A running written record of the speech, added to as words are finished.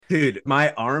Dude,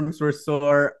 my arms were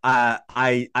sore.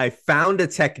 I found a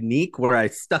technique where I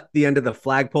stuck the end of the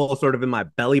flagpole sort of in my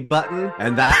belly button,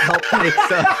 and that helped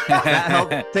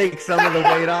take some of the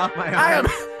weight off my I am,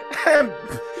 arms. I am,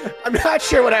 I'm not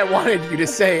sure what I wanted you to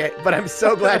say, but I'm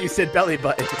so glad you said belly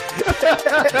button.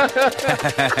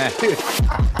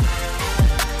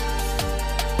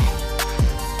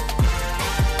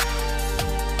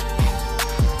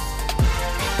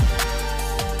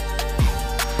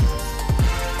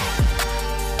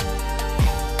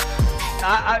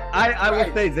 I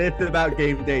will say this about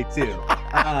game day too.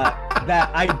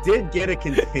 That I did get a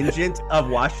contingent of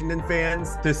Washington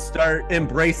fans to start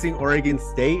embracing Oregon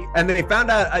State, and they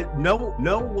found out no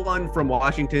one from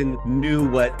Washington knew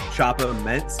what Choppa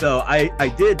meant. So I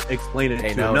did explain it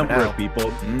to a number of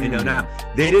people. They know now.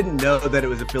 They didn't know that it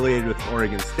was affiliated with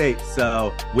Oregon State.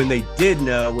 So when they did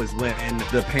know was when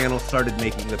the panel started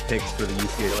making the picks for the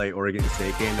UCLA Oregon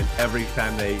State game, and every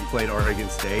time they played Oregon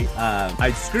State,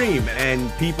 I'd scream,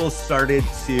 and people started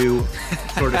to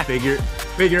sort of figure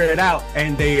it out,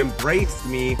 and they embraced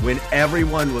me when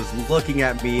everyone was looking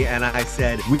at me, and I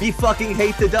said, "We fucking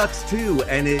hate the Ducks too,"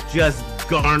 and it just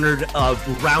garnered a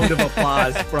round of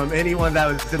applause from anyone that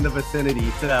was in the vicinity.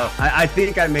 So I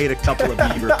think I made a couple of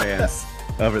Beaver fans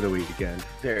over the weekend.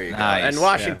 There you go. And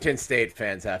Washington State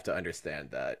fans have to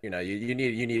understand that you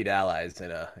need allies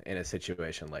in a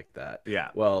situation like that. Yeah.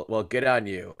 Well, good on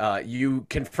you. You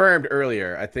confirmed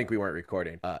earlier, I think we weren't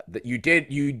recording, that you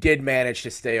did manage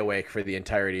to stay awake for the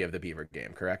entirety of the Beaver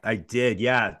game, correct? I did.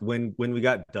 Yeah. When we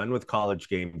got done with college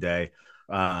game day,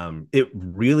 it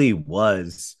really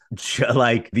was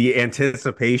like the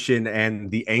anticipation and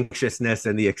the anxiousness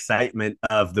and the excitement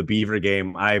of the Beaver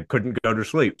game. I couldn't go to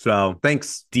sleep. So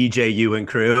thanks, DJU and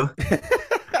crew.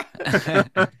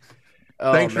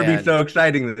 Thanks for being so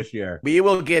exciting this year. We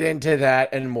will get into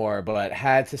that and more, but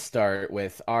had to start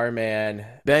with our man,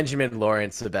 Benjamin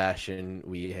Lawrence Sebastian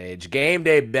Wehage, Game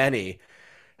Day Benny,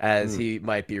 as he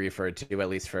might be referred to, at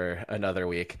least for another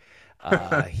week.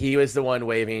 He was the one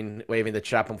waving the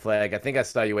Chopin flag. I think I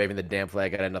saw you waving the damn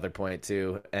flag at another point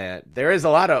too. And there is a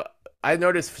lot of, I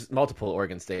noticed multiple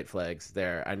Oregon State flags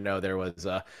there. I know there was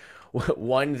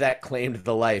one that claimed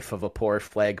the life of a poor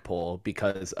flagpole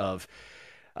because of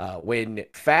when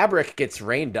fabric gets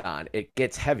rained on, it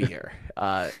gets heavier.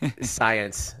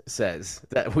 Science says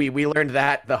that we learned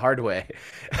that the hard way.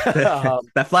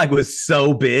 That flag was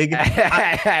so big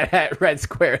at Red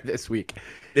Square this week.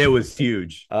 It was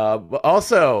huge. But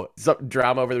also, some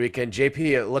drama over the weekend. JP,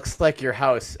 it looks like your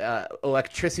house,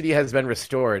 electricity has been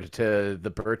restored to the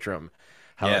Bertram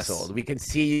household. Yes. We can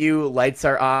see you. Lights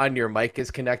are on. Your mic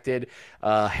is connected.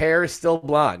 Hair is still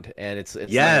blonde, and it's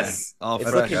yes,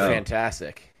 it's looking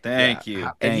fantastic. Thank you.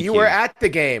 And you were at the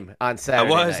game on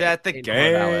Saturday. I was at the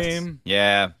game.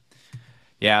 Yeah,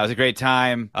 it was a great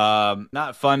time.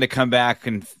 Not fun to come back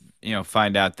and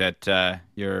find out that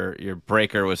your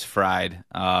breaker was fried.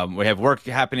 We have work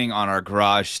happening on our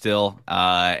garage still,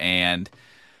 and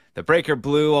the breaker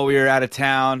blew while we were out of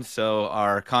town, so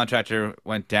our contractor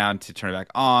went down to turn it back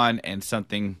on, and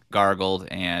something gargled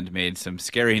and made some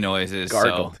scary noises.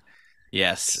 Gargled.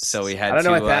 So we had. I don't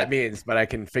know what that means, but I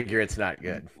can figure it's not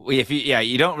good.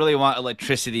 You don't really want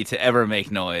electricity to ever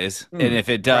make noise, and if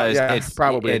it does,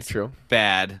 it's true.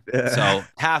 Bad. So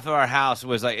half of our house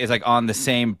is on the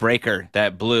same breaker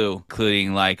that blew,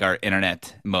 including like our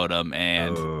internet modem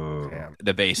and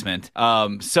the basement.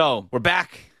 So we're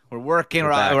back. We're working,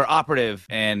 we're operative,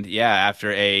 and after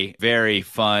a very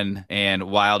fun and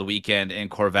wild weekend in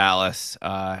Corvallis,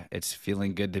 it's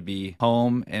feeling good to be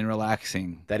home and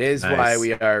relaxing. That is why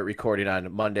we are recording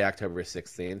on Monday, October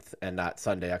 16th, and not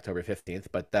Sunday, October 15th,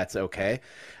 but that's okay.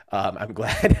 I'm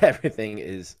glad everything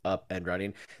is up and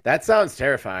running. That sounds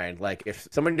terrifying. Like if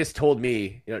someone just told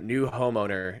me, new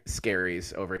homeowner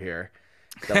scaries over here,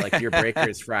 that like your breaker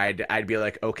is fried, I'd be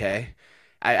like, okay.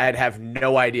 I'd have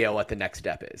no idea what the next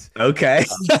step is. Okay.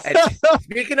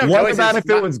 Speaking of what noises, about if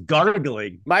it was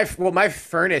gargling? My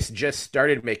furnace just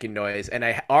started making noise, and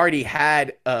I already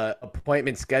had an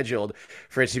appointment scheduled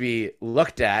for it to be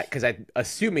looked at because I'm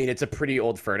assuming it's a pretty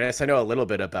old furnace. I know a little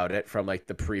bit about it from like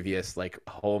the previous like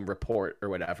home report or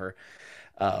whatever.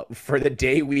 For the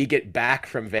day we get back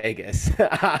from Vegas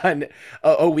on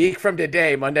a week from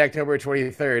today, Monday, October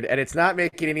 23rd. And it's not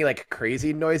making any like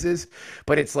crazy noises,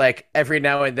 but it's like every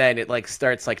now and then it like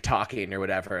starts like talking or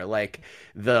whatever. Like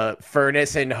the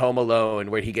furnace in Home Alone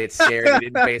where he gets scared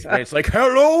in the basement. It's like,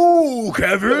 hello,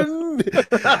 Kevin.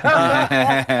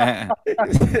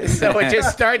 So it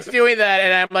just starts doing that.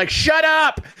 And I'm like, shut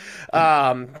up.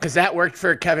 Because that worked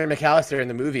for Kevin McAllister in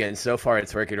the movie. And so far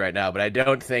it's working right now. But I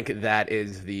don't think that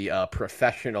is the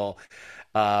professional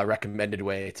recommended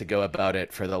way to go about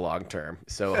it for the long term.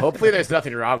 So hopefully there's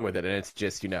nothing wrong with it, and it's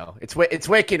just, it's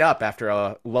waking up after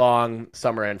a long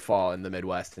summer and fall in the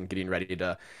Midwest and getting ready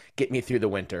to get me through the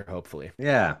winter, hopefully.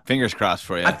 Yeah. Fingers crossed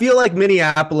for you. I feel like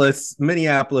Minneapolis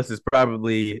is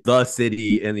probably the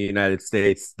city in the United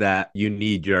States that you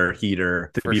need your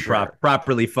heater to be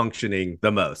properly functioning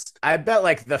the most. I bet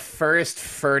like the first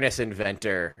furnace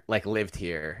inventor like lived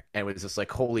here and was just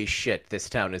like, holy shit, this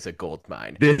town is a gold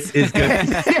mine. This is good.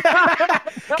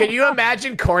 Can you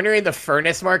imagine cornering the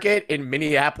furnace market in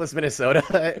Minneapolis,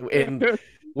 Minnesota in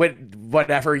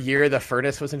whatever year the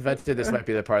furnace was invented? This might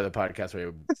be the part of the podcast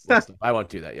where I won't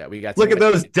do that yet. We got look at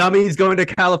those dummies going to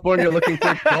California looking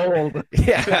for gold.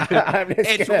 Yeah,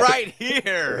 it's right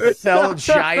here. Sell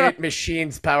giant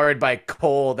machines powered by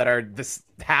coal that are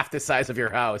half the size of your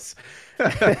house.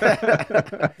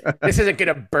 This isn't going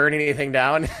to burn anything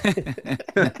down.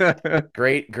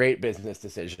 Great business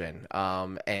decision.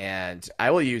 And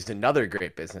I will use another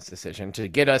great business decision to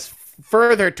get us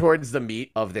further towards the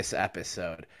meat of this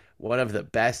episode. One of the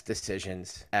best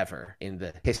decisions ever in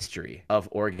the history of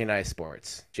organized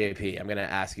sports. JP, I'm going to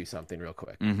ask you something real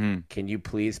quick. Mm-hmm. Can you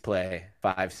please play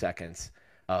 5 seconds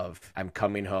of I'm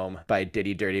Coming Home by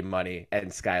Diddy Dirty Money and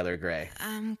Skylar Grey?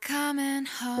 I'm coming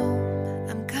home,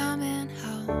 I'm coming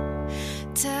home.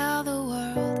 Tell the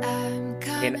world I'm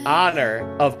coming in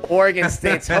honor of Oregon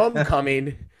State's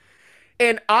homecoming,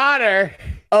 in honor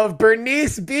of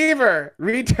Bernice Beaver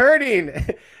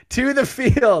returning to the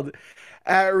field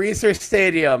at Reser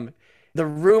Stadium. The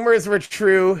rumors were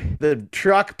true. The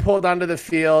truck pulled onto the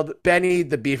field. Benny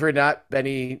the Beaver, not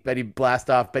Benny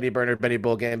Blastoff, Benny Burner, Benny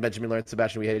Bullgame, Benjamin Lawrence,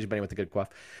 Sebastian Weehage, Benny with the good quaff.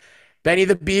 Benny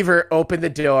the Beaver opened the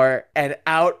door, and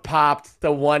out popped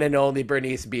the one and only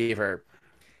Bernice Beaver.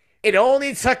 It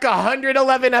only took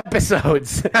 111 episodes.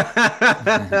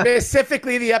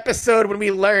 Specifically the episode when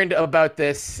we learned about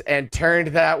this and turned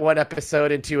that one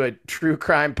episode into a true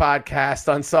crime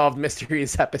podcast, Unsolved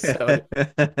Mysteries episode.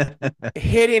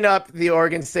 Hitting up the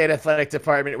Oregon State Athletic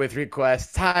Department with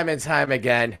requests time and time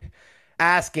again,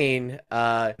 asking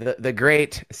the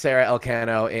great Sarah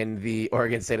Elcano in the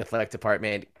Oregon State Athletic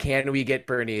Department, can we get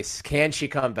Bernice? Can she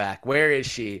come back? Where is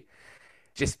she?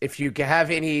 Just if you have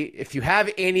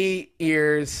any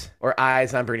ears or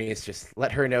eyes on Bernice, just let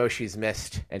her know she's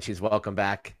missed and she's welcome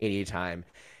back anytime.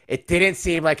 It didn't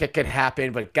seem like it could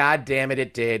happen, but God damn it,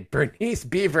 it did. Bernice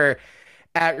Beaver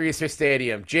at Reser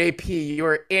Stadium. JP, you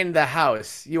were in the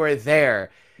house. You were there.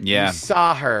 Yeah. You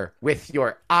saw her with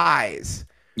your eyes.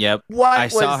 Yep. I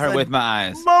saw her with my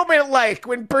eyes. Moment like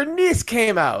when Bernice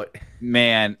came out.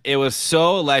 Man, it was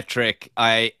so electric.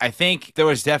 I think there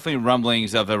was definitely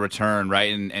rumblings of a return,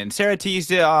 right? And Sarah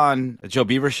teased it on the Joe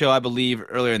Beaver show, I believe,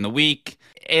 earlier in the week.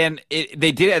 And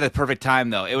they did it at the perfect time,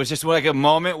 though. It was just like a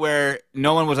moment where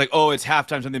no one was like, oh, it's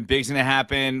halftime, something big's going to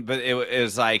happen. But it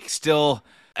was like still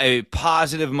a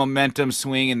positive momentum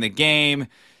swing in the game.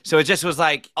 So it just was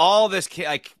like all this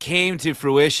came to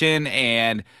fruition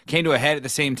and came to a head at the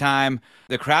same time.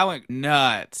 The crowd went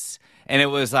nuts. And it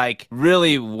was like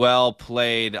really well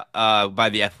played by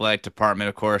the athletic department.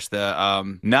 Of course,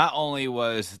 not only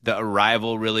was the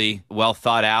arrival really well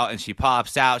thought out, and she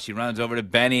pops out, she runs over to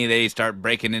Benny. They start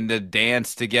breaking into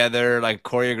dance together, like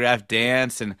choreographed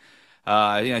dance, and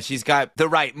she's got the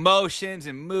right motions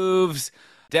and moves.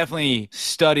 Definitely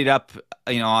studied up,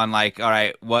 on like, all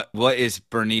right, what is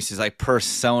Bernice's like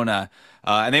persona,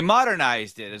 and they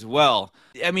modernized it as well.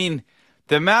 I mean,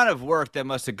 the amount of work that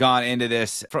must have gone into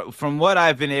this, from what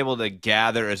I've been able to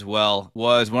gather as well,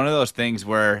 was one of those things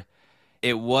where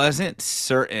it wasn't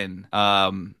certain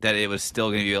that it was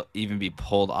still going to even be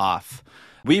pulled off.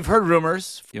 We've heard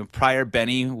rumors, prior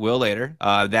Benny will later,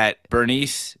 that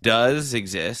Bernice does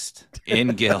exist in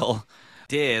Gill.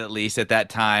 Did, at least at that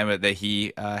time, that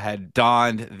he had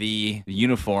donned the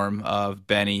uniform of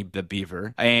Benny the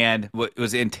Beaver and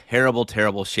was in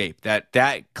terrible shape.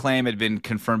 That claim had been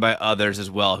confirmed by others as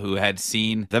well, who had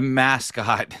seen the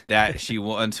mascot that she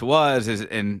once was,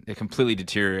 and it completely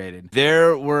deteriorated.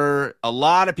 There were a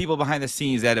lot of people behind the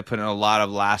scenes that had put in a lot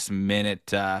of last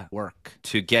minute work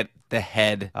to get the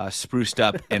head spruced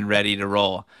up and ready to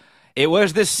roll. It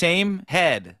was the same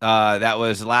head that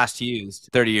was last used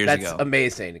 30 years ago. That's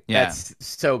amazing. Yeah. That's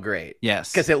so great.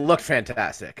 Yes. Because it looked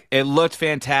fantastic. It looked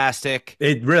fantastic.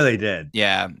 It really did.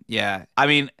 Yeah. I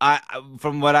mean,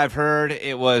 from what I've heard,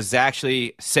 it was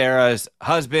actually Sarah's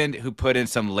husband who put in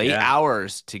some late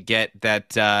hours to get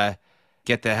that,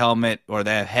 get the helmet or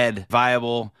the head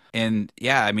viable. And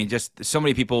yeah, I mean, just so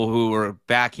many people who were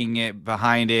backing it,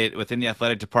 behind it, within the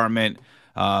athletic department.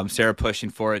 Sarah pushing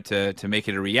for it to make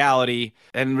it a reality,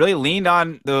 and really leaned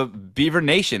on the Beaver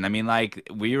Nation. I mean, like,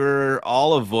 we were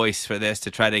all a voice for this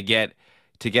to try to get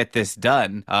this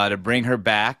done, to bring her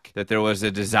back, that there was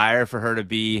a desire for her to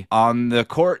be on the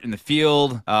court, in the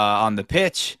field, on the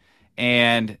pitch,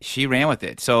 and she ran with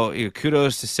it. So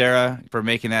kudos to Sarah for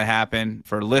making that happen,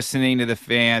 for listening to the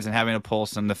fans and having a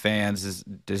pulse on the fans'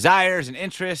 desires and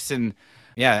interests. And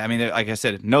yeah, I mean, like I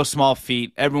said, no small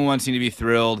feat. Everyone seemed to be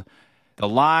thrilled. The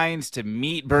lines to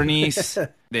meet Bernice,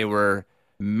 they were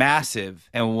massive.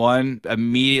 And one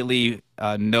immediately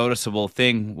noticeable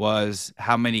thing was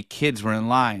how many kids were in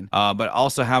line, but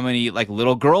also how many like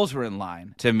little girls were in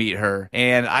line to meet her.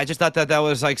 And I just thought that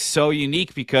was like so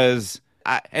unique, because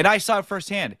I saw it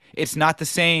firsthand. It's not the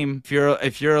same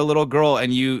if you're a little girl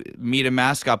and you meet a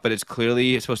mascot, but it's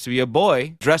clearly supposed to be a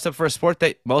boy dressed up for a sport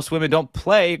that most women don't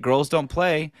play, girls don't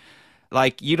play.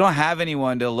 Like, you don't have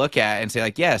anyone to look at and say,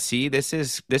 like, yeah, see, this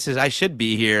is I should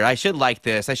be here. I should like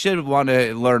this. I should want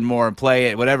to learn more and play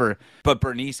it, whatever. But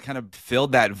Bernice kind of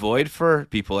filled that void for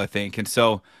people, I think. And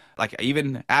so, like,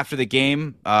 even after the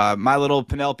game, my little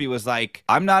Penelope was like,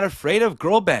 I'm not afraid of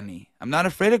girl Benny. I'm not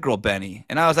afraid of girl Benny.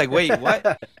 And I was like, wait, what?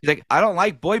 She's like, I don't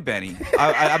like boy Benny.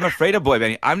 I'm afraid of boy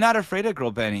Benny. I'm not afraid of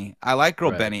girl Benny. I like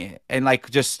girl Benny. And like,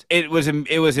 just, it was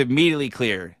immediately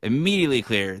clear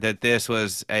that this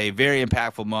was a very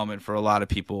impactful moment for a lot of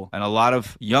people and a lot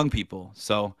of young people.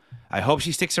 So I hope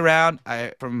she sticks around.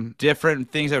 From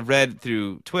different things I've read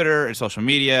through Twitter and social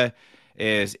media,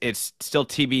 it's still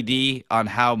TBD on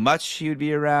how much she would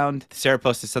be around. Sarah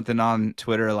posted something on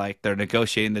Twitter like they're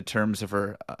negotiating the terms of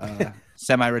her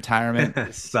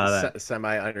semi-retirement. Saw that.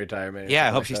 Semi-unretirement. Yeah,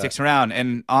 I hope she sticks around.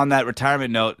 And on that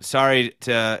retirement note, sorry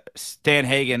to Stan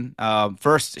Hagen.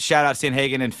 First, shout out Stan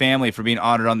Hagen and family for being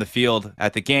honored on the field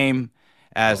at the game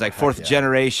as fourth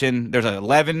generation. There's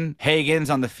 11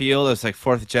 Hagens on the field. It's like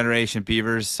fourth generation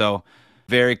Beavers. So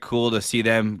very cool to see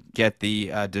them get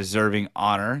the deserving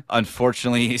honor.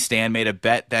 Unfortunately, Stan made a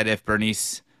bet that if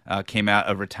Bernice came out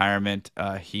of retirement,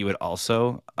 he would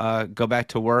also go back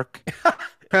to work.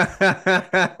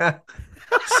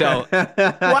 So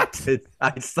what?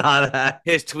 I saw that.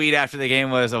 His tweet after the game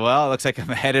was, well, it looks like I'm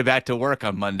headed back to work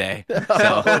on Monday.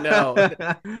 So, oh, no.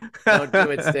 Don't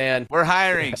do it, Stan. We're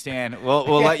hiring, Stan. We'll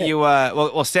let you,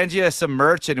 we'll send you some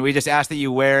merch, and we just ask that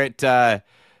you wear it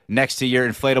next to your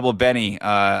inflatable Benny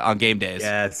on game days.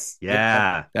 Yes.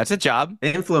 Yeah. That's a job.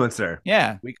 Influencer.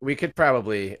 Yeah. We could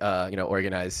probably,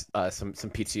 organize some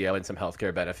PTO and some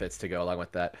healthcare benefits to go along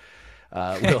with that.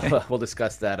 We'll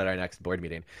discuss that at our next board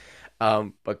meeting.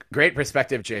 But great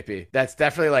perspective, JP. That's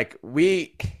definitely like,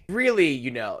 we really,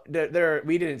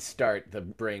 we didn't start the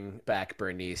Bring Back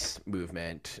Bernice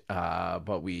movement,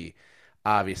 but we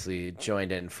obviously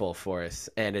joined in full force,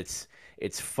 and it's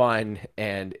fun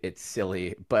and it's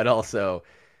silly, but also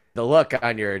the look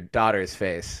on your daughter's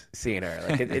face seeing her,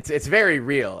 like it's very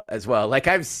real as well. Like,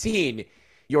 I've seen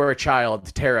your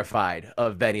child terrified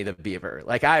of Benny the Beaver.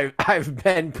 Like, I've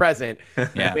been present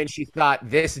when she thought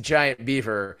this giant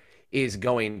beaver is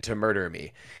going to murder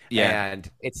me. Yeah.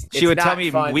 And she would tell me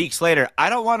fun. Weeks later, I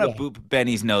don't want to boop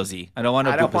Benny's nosy. I don't want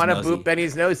to boop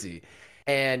Benny's nosy.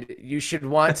 And you should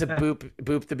want to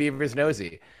boop the beaver's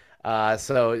nosy.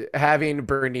 So having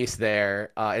Bernice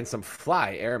there, and some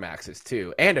fly Air Maxes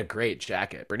too, and a great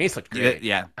jacket. Bernice looked great.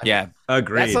 Yeah.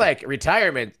 Agreed. That's like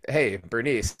retirement. Hey,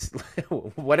 Bernice,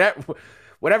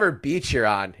 whatever beach you're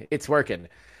on, it's working.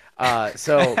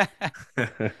 So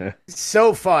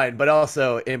fun, but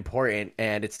also important.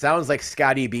 And it sounds like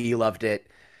Scotty B loved it.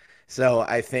 So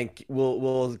I think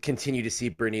we'll continue to see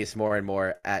Bernice more and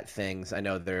more at things. I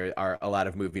know there are a lot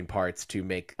of moving parts to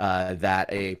make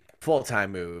that a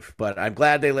full-time move, but I'm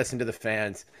glad they listened to the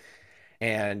fans,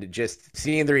 and just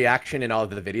seeing the reaction in all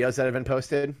of the videos that have been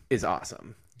posted is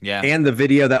awesome. Yeah. And the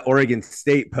video that Oregon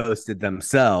State posted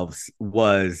themselves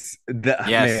was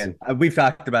man, we've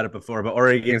talked about it before, but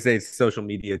Oregon State's social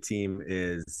media team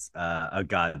is a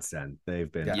godsend.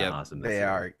 They've been awesome. They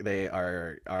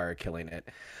are killing it.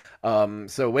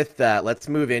 So with that, let's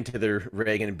move into the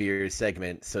Reagan Beers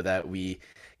segment so that we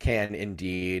can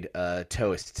indeed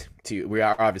we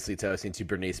are obviously toasting to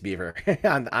Bernice Beaver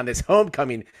on this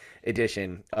homecoming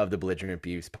edition of the Belligerent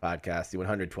Beavs podcast, the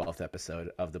 112th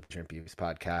episode of the Belligerent Beavs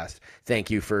podcast. Thank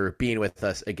you for being with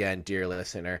us again, dear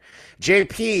listener.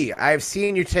 JP, I've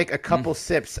seen you take a couple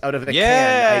sips out of a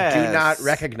can I do not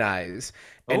recognize,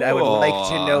 and I would like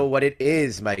to know what it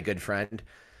is, my good friend.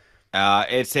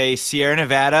 It's a Sierra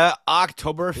Nevada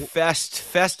Oktoberfest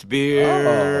fest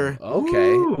beer. Oh,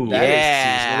 okay. That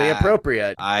is seasonally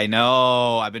appropriate. I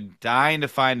know. I've been dying to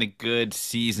find a good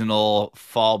seasonal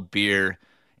fall beer,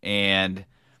 and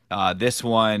This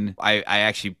one I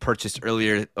actually purchased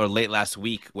earlier or late last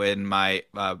week when my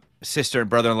sister and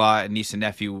brother-in-law and niece and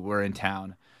nephew were in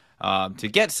town. To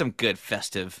get some good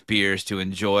festive beers to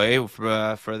enjoy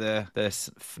for this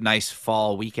nice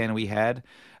fall weekend we had.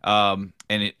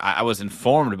 I was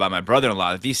informed by my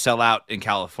brother-in-law that these sell out in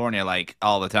California like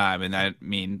all the time. And I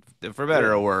mean, for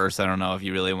better or worse, I don't know if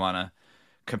you really want to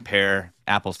compare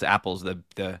apples to apples,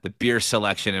 the beer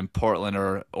selection in Portland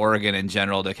or Oregon in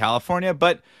general to California.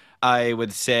 But I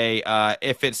would say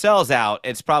if it sells out,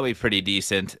 it's probably pretty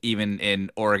decent, even in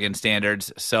Oregon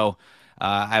standards. So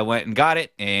I went and got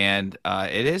it, and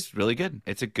it is really good.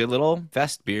 It's a good little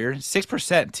fest beer,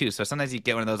 6% too. So sometimes you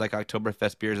get one of those like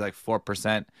Oktoberfest beers, like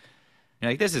 4%.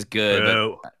 You're like, this is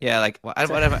good. But, yeah, like I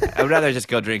would rather just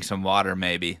go drink some water,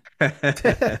 maybe. But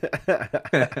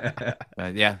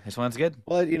yeah, this one's good.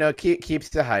 Well, keeps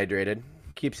you hydrated,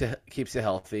 keeps you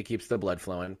healthy, keeps the blood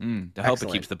flowing. I hope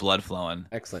it keeps the blood flowing.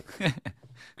 Excellent.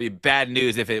 Be bad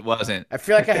news if it wasn't. I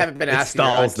feel like I haven't been asking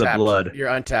your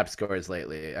untapped scores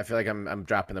lately. I feel like I'm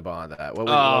dropping the ball on that. What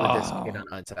would this get on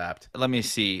Untapped? Let me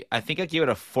see. I think I gave it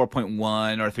a 4.1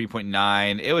 or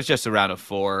 3.9. It was just around a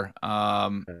 4.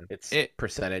 It's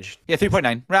percentage. Yeah,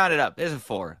 3.9. Round it up. It's a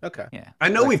 4. Okay. Yeah. I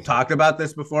know we've talked about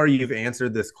this before. You've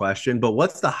answered this question, but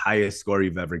what's the highest score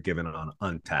you've ever given on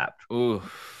Untapped? Ooh,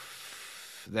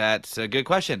 that's a good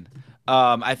question.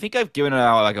 I think I've given it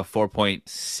out like a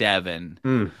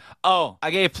 4.7. Oh, I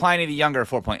gave Pliny the Younger a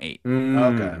 4.8.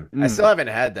 Okay. I still haven't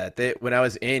had that. When I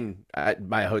was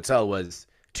my hotel was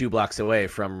 2 blocks away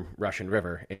from Russian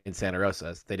River in Santa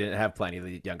Rosa. They didn't have Pliny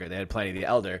the Younger. They had Pliny the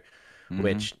Elder,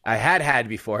 which I had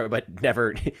before, but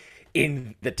never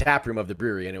in the tap room of the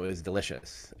brewery, and it was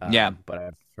delicious. But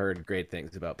I've heard great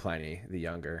things about Pliny the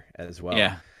Younger as well.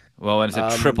 Yeah. Well, when it's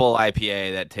a triple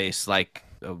IPA that tastes like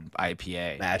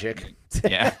IPA. Magic.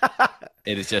 Yeah.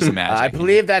 It is just magic. I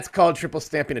believe that's called triple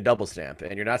stamping a double stamp,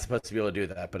 and you're not supposed to be able to do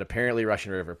that, but apparently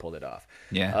Russian River pulled it off.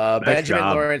 Yeah. Nice Benjamin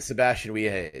job. Lawrence, Sebastian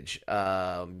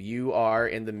Weehage, you are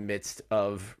in the midst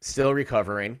of still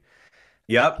recovering.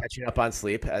 Yep. Catching up on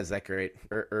sleep, as that great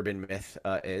urban myth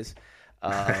is.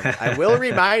 I will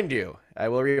remind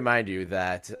you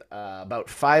that about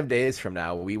 5 days from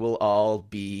now, we will all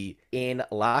be in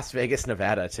Las Vegas,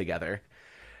 Nevada together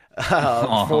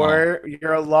for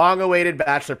your long-awaited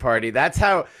bachelor party. That's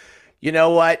how, you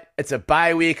know what? It's a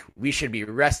bye week. We should be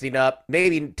resting up,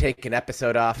 maybe take an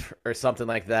episode off or something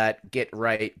like that. Get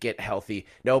right, get healthy.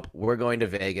 Nope, we're going to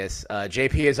Vegas.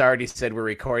 JP has already said we're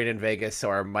recording in Vegas, so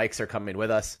our mics are coming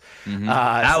with us.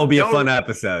 That will be a fun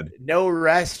episode. No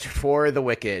rest for the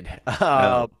wicked.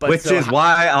 Which is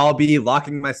why I'll be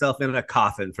locking myself in a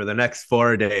coffin for the next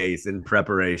 4 days in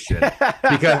preparation.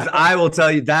 Because I will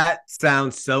tell you, that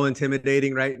sounds so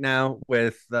intimidating right now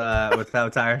with how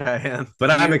tired I am. But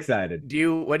I'm excited.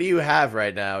 What do you have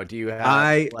right now? Do you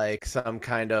have like some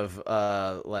kind of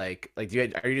are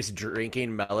you just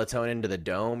drinking melatonin to the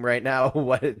dome right now?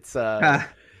 What's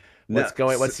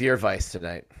your vice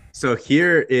tonight? So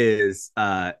here is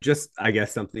just, I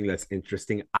guess, something that's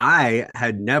interesting. I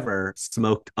had never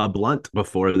smoked a blunt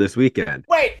before this weekend.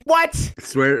 Wait, what?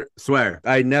 Swear.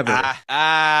 I never.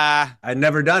 I'd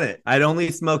never done it. I'd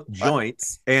only smoked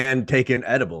joints and taken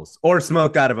edibles or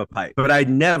smoked out of a pipe, but I'd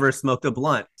never smoked a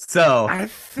blunt. So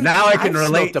now I can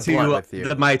relate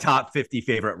to my top 50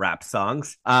 favorite rap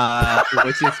songs,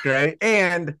 which is great.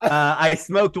 And I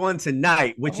smoked one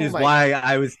tonight, which is why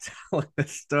I was telling the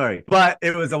story. But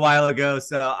it was a while ago,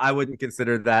 so I wouldn't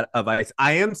consider that a vice.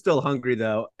 I am still hungry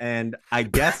though, and I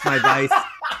guess my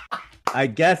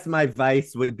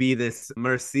vice would be this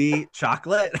Merci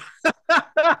chocolate,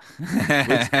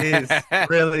 which is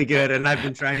really good, and I've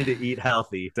been trying to eat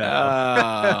healthy.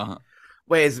 So.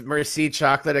 Wait, is Merci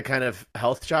chocolate a kind of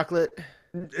health chocolate?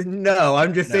 No,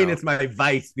 I'm just saying it's my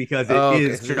vice because it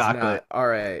is chocolate. All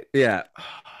right. Yeah.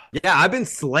 Yeah, I've been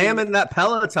slamming that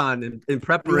Peloton in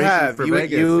preparation for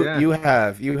Vegas. You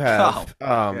have.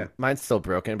 Mine's still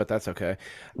broken, but that's okay.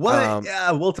 What?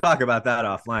 Yeah, we'll talk about that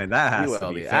offline. That has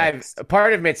to be fixed.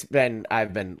 Part of it's been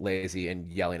I've been lazy and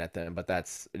yelling at them, but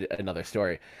that's another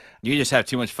story. You just have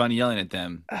too much fun yelling at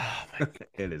them. Oh my God.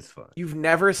 It is fun. You've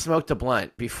never smoked a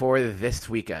blunt before this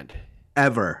weekend?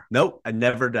 Ever? Nope, I've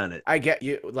never done it. I get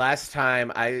you. The last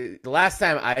time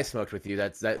I smoked with you,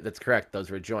 that's correct. Those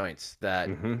were joints.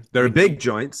 They're big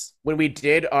joints. When we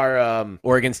did our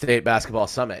Oregon State basketball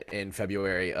summit in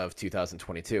February of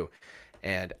 2022,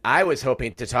 And I was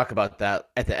hoping to talk about that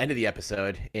at the end of the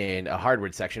episode in a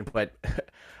hardwood section, but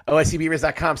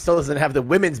OSCBeavers.com still doesn't have the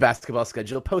women's basketball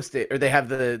schedule posted, or they have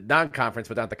the non-conference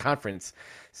but not the conference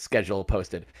schedule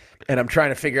posted. And I'm trying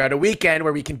to figure out a weekend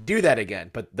where we can do that again.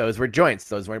 But those were joints.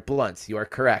 Those weren't blunts. You are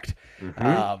correct.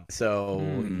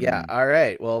 Yeah. All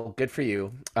right. Well, good for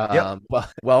you. Well,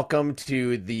 welcome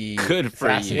to the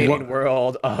fascinating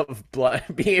world of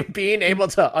being able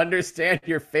to understand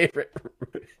your favorite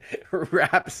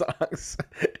rap songs.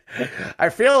 I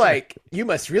feel like you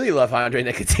must really love Andre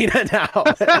Nicotina now.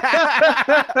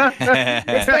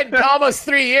 It's been almost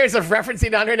 3 years of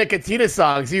referencing Andre Nicotina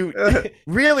songs. You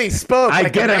really spoke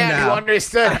like a man who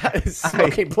understood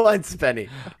smoking blunts, Benny.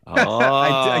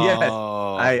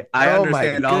 I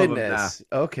understand all of them now.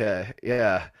 Okay,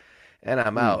 yeah. And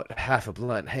I'm out, half a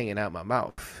blunt hanging out my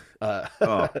mouth.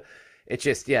 It's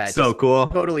just, so cool.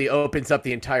 Totally opens up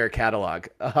the entire catalog.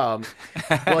 Well,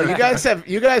 you guys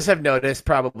have noticed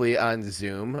probably on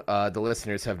Zoom. The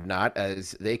listeners have not,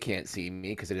 as they can't see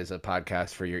me because it is a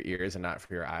podcast for your ears and not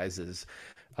for your eyes, as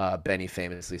Benny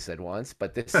famously said once.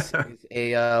 But this is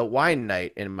a wine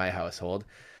night in my household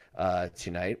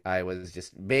tonight. I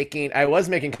was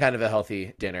making kind of a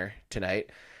healthy dinner tonight.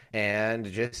 And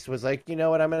just was like, you know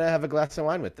what, I'm going to have a glass of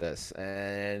wine with this.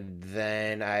 And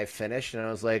then I finished and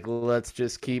I was like, let's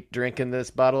just keep drinking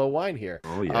this bottle of wine here.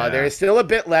 Oh, yeah. There's still a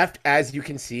bit left. As you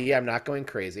can see, I'm not going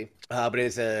crazy. But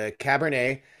it's a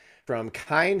Cabernet from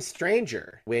Kind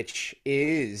Stranger, which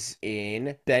is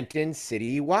in Benton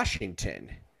City,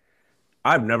 Washington.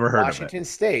 I've never heard of it. Washington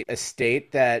State, a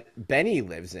state that Benny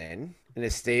lives in a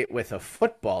state with a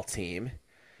football team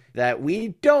that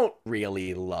we don't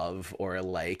really love or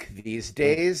like these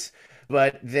days,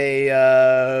 but they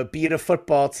beat a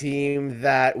football team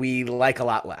that we like a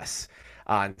lot less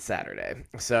on Saturday.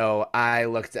 So I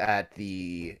looked at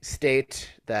the state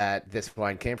that this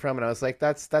wine came from, and I was like,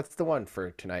 that's the one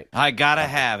for tonight. I gotta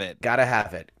have it. Gotta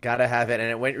have it. And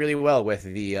it went really well with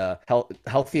the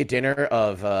healthy dinner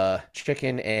of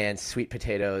chicken and sweet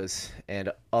potatoes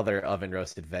and other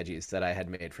oven-roasted veggies that I had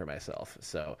made for myself.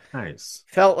 So nice.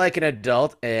 Felt like an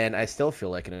adult, and I still feel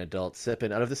like an adult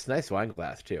sipping out of this nice wine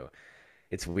glass, too.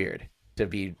 It's weird to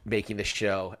be making the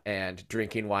show and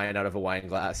drinking wine out of a wine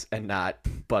glass and not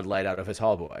Bud Light out of his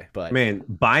tall boy. But man,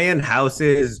 buying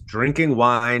houses, drinking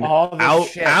wine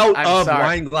out of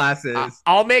wine glasses.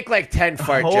 I'll make like 10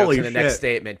 fart jokes in the next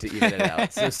statement to even it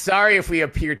out. So sorry if we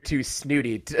appear too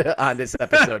snooty on this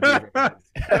episode.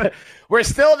 We're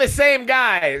still the same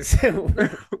guys.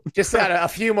 Just got a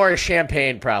few more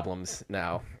champagne problems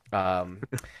now.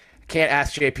 Can't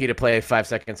ask JP to play 5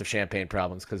 seconds of champagne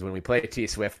problems because when we play T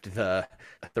Swift, the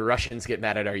Russians get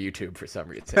mad at our YouTube for some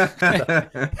reason.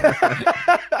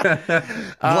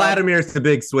 Vladimir's the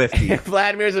big Swiftie.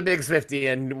 Vladimir's a big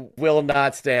Swiftie and will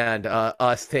not stand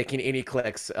us taking any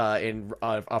clicks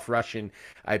off Russian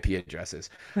IP addresses.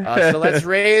 So let's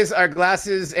raise our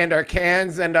glasses and our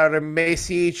cans and our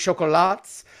Macy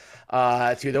chocolates.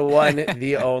 To the one,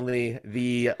 the only,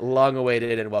 the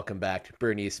long-awaited, and welcome back,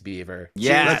 Bernice Beaver.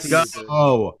 Yes. Let's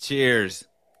go. Cheers.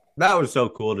 That was so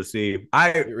cool to see.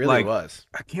 It really was.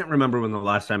 I can't remember when the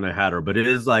last time I had her, but it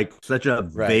is like such a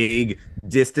vague,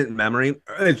 distant memory.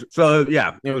 So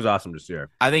yeah, it was awesome to see her.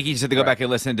 I think you just have to go back and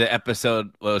listen to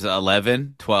episode, what was it,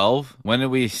 11, 12? When did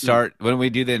we start? When did we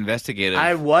do the investigative?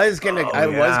 I was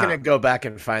gonna go back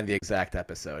and find the exact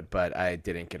episode, but I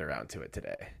didn't get around to it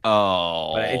today.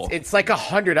 Oh, but it's like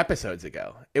 100 episodes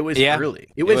ago. It was early.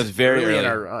 It was very early in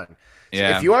our run. So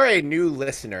if you are a new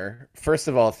listener, first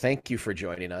of all, thank you for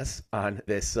joining us on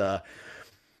this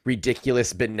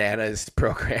ridiculous bananas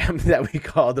program that we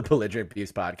call the Belligerent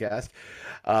Beefs Podcast.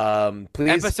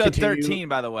 Please episode 13,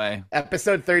 by the way.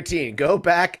 Episode 13. Go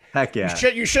back. Heck yeah.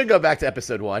 You should go back to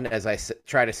episode 1, as I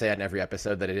try to say on every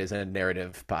episode that it is a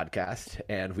narrative podcast,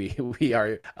 and we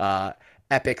are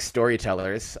epic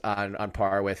storytellers on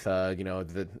par with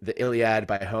the Iliad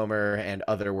by Homer and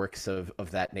other works of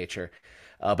that nature.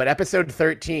 But episode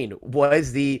 13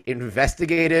 was the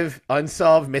investigative,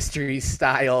 unsolved mystery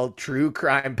style true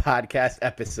crime podcast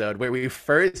episode where we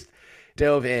first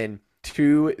dove in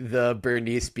to the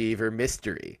Bernice Beaver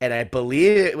mystery. And I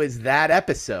believe it was that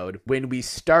episode when we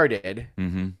started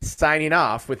signing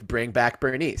off with Bring Back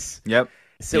Bernice. Yep.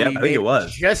 So we I think it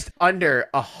was just under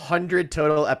 100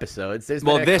 total episodes. This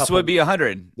would be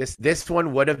 100. This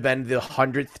one would have been the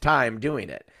 100th time doing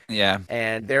it. Yeah,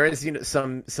 and there is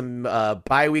some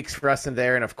bye weeks for us in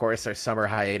there, and of course our summer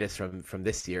hiatus from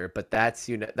this year. But that's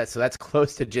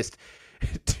close to just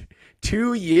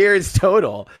 2 years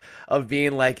total of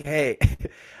being like, hey,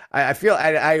 I feel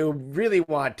I really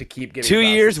want to keep giving 2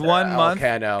 years, props to 1 month,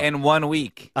 Elcano. and 1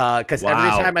 week. Because every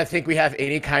time I think we have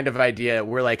any kind of idea,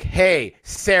 we're like, hey,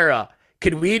 Sarah,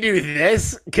 could we do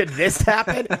this? Could this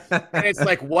happen? And it's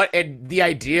like, what? And the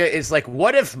idea is like,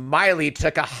 what if Miley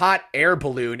took a hot air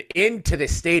balloon into the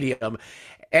stadium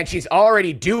and she's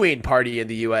already doing Party in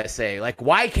the USA? Like,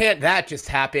 why can't that just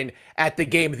happen at the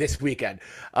game this weekend?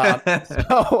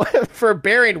 So for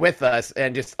bearing with us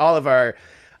and just all of our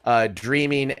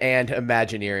dreaming and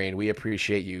imagineering, we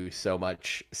appreciate you so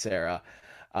much, Sarah.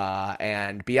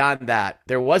 And beyond that,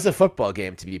 there was a football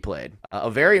game to be played, a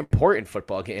very important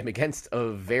football game against a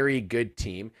very good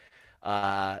team.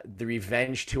 The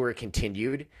revenge tour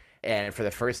continued, and for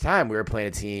the first time, we were playing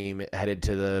a team headed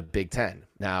to the Big Ten.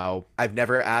 Now, I've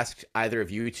never asked either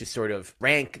of you to sort of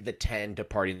rank the 10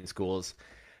 departing schools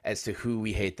as to who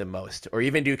we hate the most, or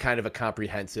even do kind of a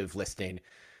comprehensive listing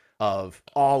of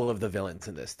all of the villains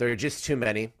in this. There are just too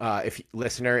many. If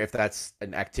that's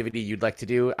an activity you'd like to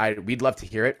do, we'd love to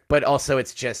hear it. But also,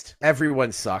 it's just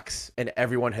everyone sucks and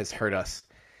everyone has hurt us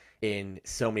in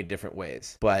so many different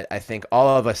ways. But I think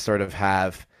all of us sort of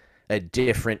have a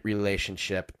different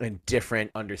relationship and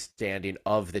different understanding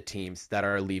of the teams that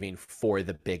are leaving for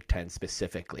the Big Ten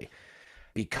specifically.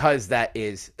 Because that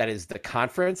is the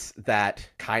conference that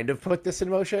kind of put this in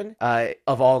motion.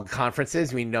 Of all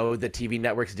conferences, we know the TV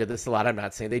networks did this a lot. I'm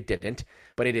not saying they didn't,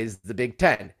 but it is the Big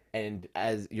Ten. And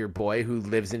as your boy who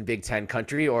lives in Big Ten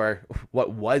country, or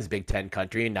what was Big Ten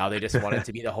country, and now they just want it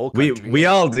to be the whole country. We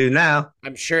all do now.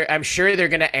 I'm sure they're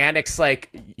gonna annex like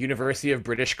University of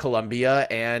British Columbia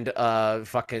and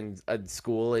fucking a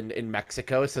school in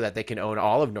Mexico so that they can own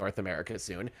all of North America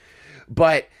soon.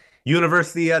 But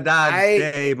Universidad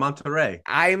de Monterrey.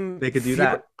 They could do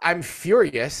that. I'm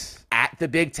furious at the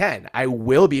Big Ten. I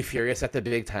will be furious at the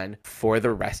Big Ten for the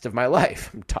rest of my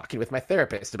life. I'm talking with my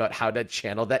therapist about how to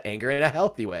channel that anger in a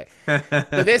healthy way.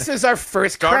 So this is our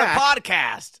first Start a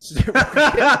podcast.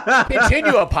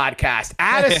 Continue a podcast.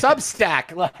 Add a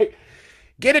Substack. Like,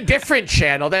 get a different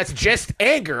channel that's just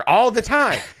anger all the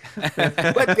time.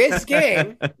 But this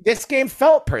game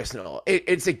felt personal.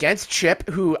 It's against Chip,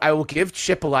 who I will give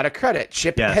Chip a lot of credit.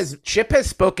 Chip has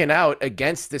spoken out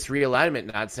against this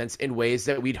realignment nonsense in ways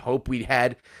that we'd hope we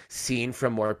had seen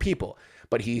from more people.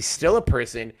 But he's still a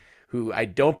person who I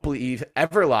don't believe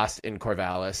ever lost in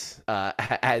Corvallis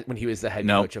when he was the head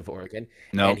coach of Oregon.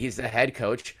 And he's the head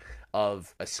coach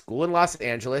of a school in Los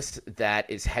Angeles that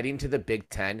is heading to the Big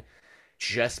Ten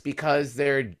just because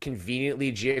they're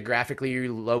conveniently geographically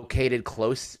located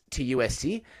close to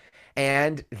USC.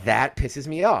 And that pisses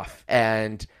me off.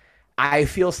 And I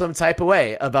feel some type of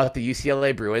way about the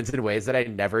UCLA Bruins in ways that I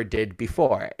never did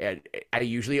before. And I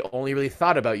usually only really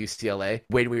thought about UCLA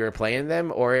when we were playing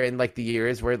them, or in like the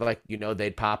years where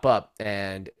they'd pop up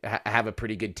and have a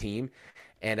pretty good team.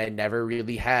 And I never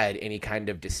really had any kind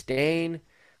of disdain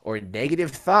or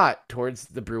negative thought towards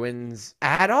the Bruins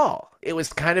at all. It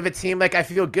was kind of a team like I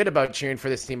feel good about cheering for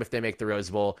this team if they make the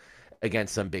Rose Bowl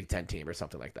against some Big Ten team or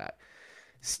something like that.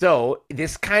 So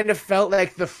this kind of felt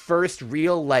like the first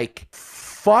real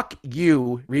fuck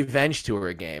you revenge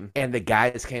tour game, and the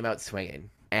guys came out swinging.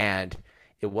 And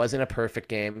it wasn't a perfect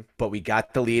game, but we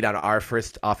got the lead on our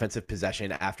first offensive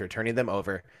possession after turning them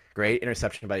over. Great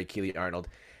interception by Akili Arnold,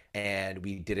 and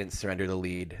we didn't surrender the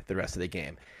lead the rest of the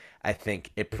game. I think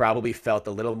it probably felt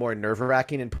a little more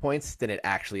nerve-wracking in points than it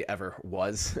actually ever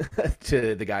was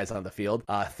to the guys on the field.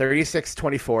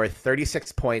 36-24,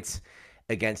 36 points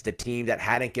against a team that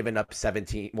hadn't given up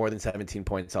more than 17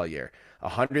 points all year.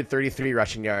 133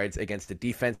 rushing yards against a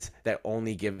defense that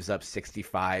only gives up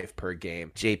 65 per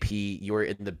game. JP, you were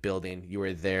in the building. You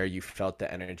were there. You felt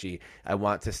the energy. I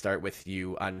want to start with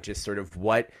you on just sort of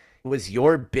what was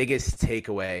your biggest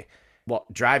takeaway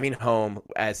driving home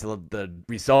as the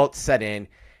results set in,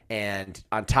 and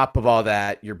on top of all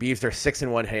that, your Beavs are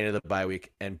 6-1 heading into the bye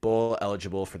week and bowl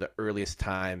eligible for the earliest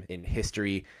time in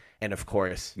history, and of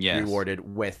course,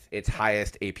 rewarded with its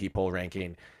highest AP poll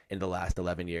ranking in the last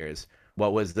 11 years.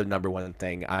 What was the number one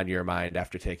thing on your mind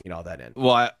after taking all that in?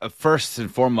 Well, first and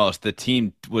foremost, the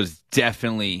team was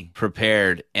definitely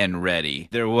prepared and ready.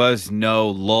 There was no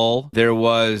lull. There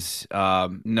was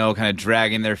no kind of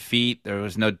dragging their feet. There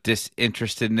was no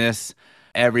disinterestedness.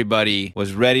 Everybody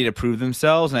was ready to prove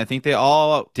themselves, and I think they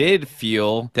all did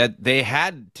feel that they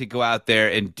had to go out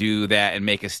there and do that and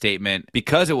make a statement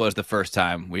because it was the first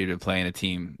time we were playing a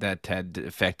team that had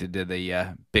affected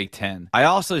the Big Ten. I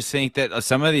also think that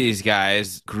some of these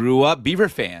guys grew up Beaver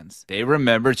fans. They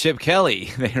remember Chip Kelly.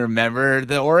 They remember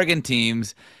the Oregon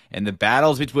teams and the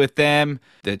battles with them,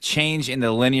 the change in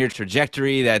the linear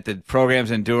trajectory that the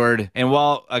program's endured. And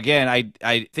while, again,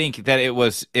 I think that it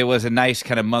was a nice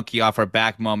kind of monkey off our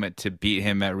back moment to beat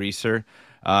him at Reeser.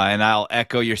 And I'll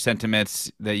echo your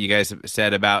sentiments that you guys have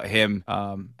said about him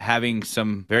having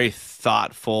some very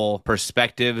thoughtful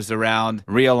perspectives around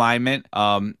realignment,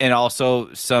 and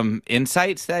also some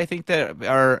insights that I think that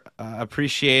are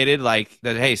appreciated, like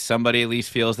that, hey, somebody at least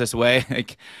feels this way.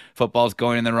 Like football's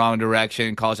going in the wrong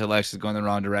direction, college athletics is going in the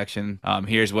wrong direction.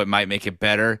 Here's what might make it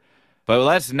better. But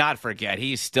let's not forget,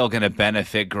 he's still going to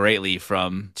benefit greatly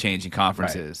from changing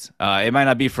conferences. Right. It might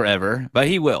not be forever, but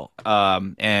he will.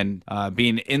 And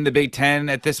being in the Big Ten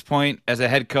at this point as a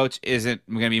head coach isn't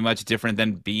going to be much different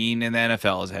than being in the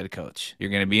NFL as a head coach.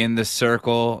 You're going to be in the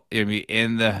circle. You're going to be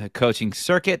in the coaching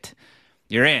circuit.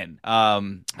 You're in.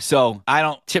 So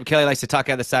Chip Kelly likes to talk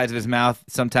out the sides of his mouth,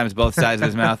 sometimes both sides of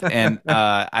his mouth. And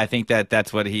I think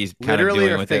that's what he's kind of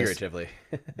doing with this. Literally or figuratively?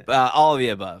 All of the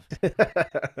above.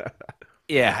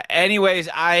 Yeah. Anyways,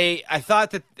 I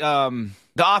thought that the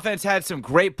offense had some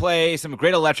great plays, some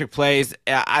great electric plays.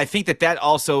 I think that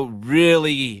also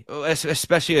really,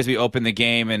 especially as we opened the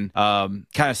game and kind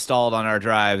of stalled on our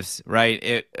drives,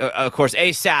 right? Of course,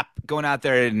 ASAP going out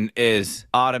there is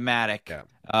automatic. Yeah.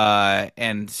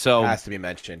 And so it has to be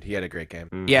mentioned. He had a great game.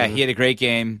 Mm-hmm. Yeah, he had a great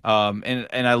game.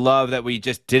 And I love that we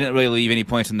just didn't really leave any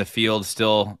points on the field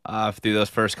still through those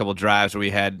first couple drives where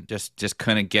we had just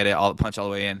couldn't get it punch all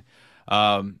the way in.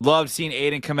 Loved seeing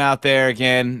Aiden come out there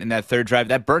again in that third drive.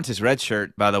 That burnt his red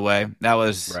shirt, by the way. That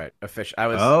was right. Official.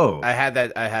 I had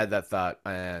that thought,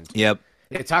 and yep.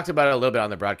 It talked about it a little bit on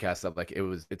the broadcast of like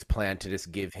it's planned to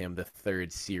just give him the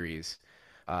third series.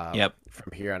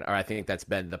 From here on, or I think that's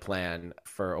been the plan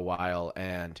for a while,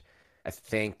 and I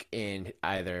think in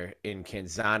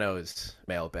Canzano's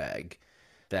mailbag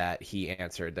that he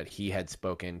answered that he had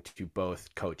spoken to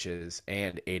both coaches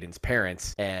and Aiden's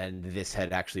parents, and this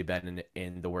had actually been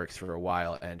in the works for a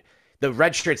while, and the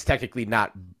red shirt's technically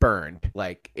not burned.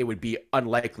 Like, it would be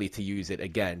unlikely to use it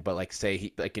again, but like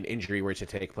say an injury were to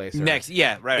take place next,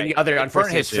 yeah, right. Any other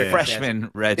unfortunate his freshman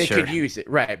red shirt, they could use it,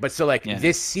 right? But so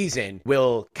this season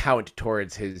will count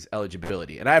towards his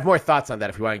eligibility, and I have more thoughts on that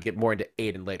if we want to get more into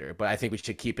Aiden later. But I think we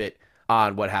should keep it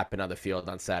on what happened on the field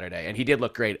on Saturday, and he did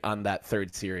look great on that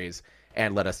third series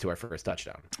and led us to our first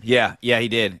touchdown. Yeah, he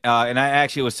did. And I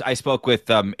spoke with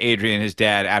Adrian, his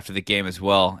dad, after the game as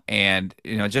well, and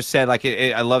just said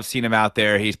I love seeing him out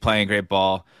there. He's playing great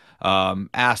ball.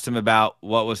 Asked him about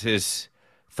what was his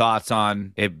thoughts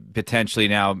on it potentially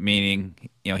now meaning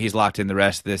he's locked in the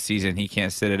rest of this season. He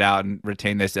can't sit it out and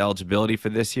retain this eligibility for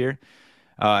this year.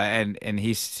 And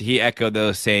he echoed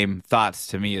those same thoughts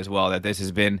to me as well, that this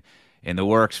has been in the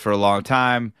works for a long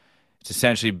time. It's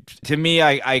essentially, to me,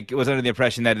 I was under the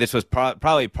impression that this was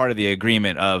probably part of the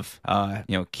agreement of,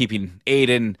 keeping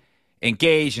Aiden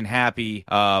engaged and happy,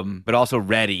 but also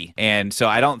ready. And so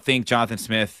I don't think Jonathan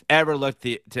Smith ever looked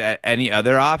at any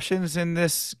other options in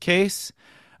this case.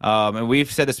 And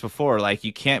we've said this before,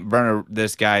 you can't burn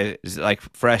this guy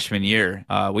freshman year.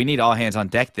 We need all hands on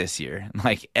deck this year,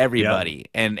 everybody.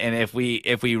 Yeah. And if we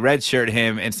redshirt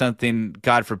him and something,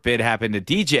 God forbid, happened to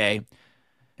DJ,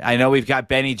 I know we've got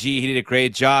Benny G. He did a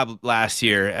great job last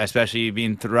year, especially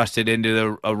being thrusted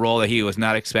into a role that he was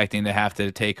not expecting to have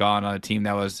to take on a team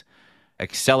that was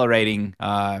accelerating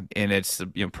in its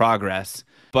progress.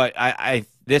 But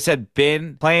this had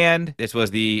been planned. This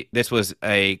was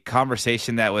a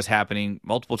conversation that was happening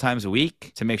multiple times a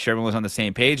week to make sure everyone was on the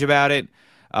same page about it.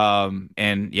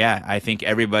 And yeah, I think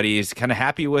everybody is kind of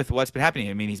happy with what's been happening.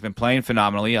 I mean, he's been playing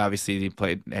phenomenally. Obviously, he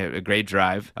played a great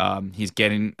drive. He's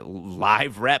getting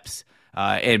live reps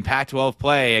in Pac-12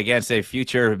 play against a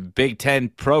future Big Ten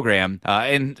program,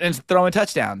 and throwing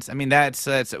touchdowns. I mean, that's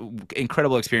an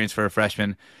incredible experience for a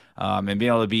freshman. And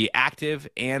being able to be active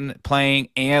and playing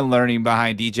and learning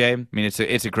behind DJ. I mean,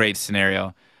 it's a great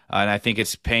scenario. And I think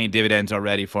it's paying dividends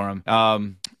already for him.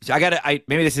 So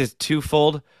maybe this is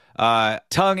twofold.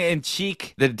 Tongue in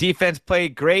cheek, the defense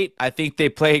played great. I think they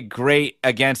played great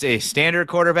against a standard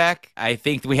quarterback. I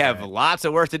think we have lots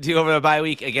of work to do over the bye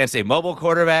week against a mobile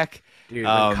quarterback. Dude,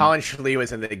 when Colin Schlee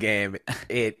was in the game,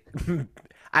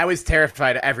 I was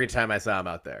terrified every time I saw him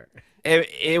out there.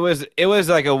 It was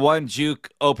like a one juke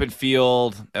open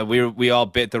field. We all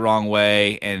bit the wrong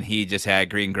way, and he just had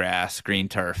green grass, green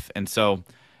turf, and so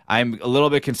I'm a little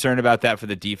bit concerned about that for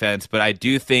the defense. But I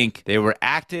do think they were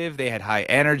active. They had high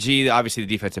energy. Obviously, the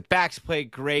defensive backs played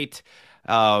great.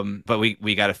 But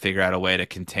we got to figure out a way to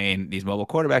contain these mobile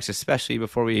quarterbacks, especially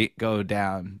before we go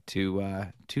down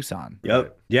to Tucson.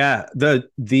 Yep. Yeah. The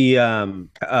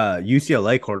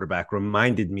UCLA quarterback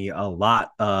reminded me a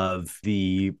lot of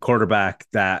the quarterback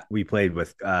that we played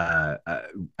with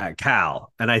at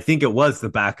Cal. And I think it was the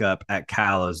backup at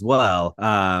Cal as well.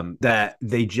 That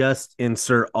they just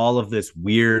insert all of this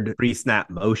weird pre-snap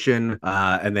motion,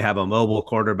 and they have a mobile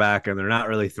quarterback and they're not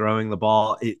really throwing the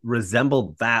ball. It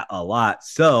resembled that a lot.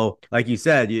 So, like you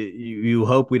said, you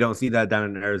hope we don't see that down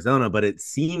in Arizona, but it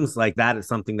seems like that is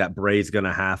something that Bray's going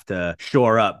to have to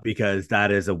shore up, because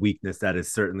that is a weakness that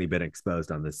has certainly been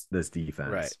exposed on this defense.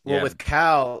 Right. Well, with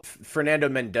Cal, Fernando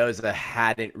Mendoza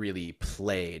hadn't really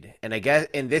played, and I guess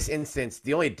in this instance,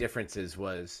 the only differences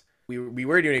was we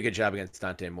were doing a good job against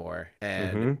Dante Moore,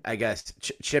 and I guess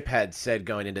Chip had said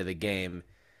going into the game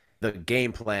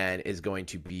plan is going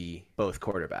to be both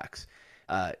quarterbacks,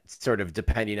 sort of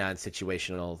depending on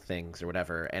situational things or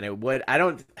whatever.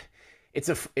 And it's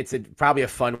probably a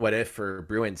fun what if for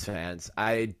Bruins fans.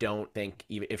 I don't think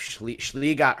even if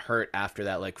Schlee got hurt after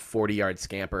that 40-yard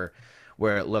scamper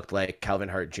where it looked like Calvin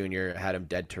Hart Jr. had him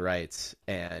dead to rights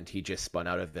and he just spun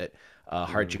out of it.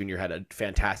 Hart Jr. had a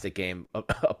fantastic game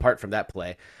apart from that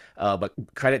play. But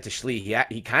credit to Schlee,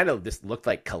 he kind of just looked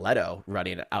like Coletto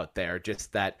running out there,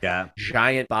 just that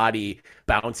giant body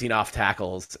bouncing off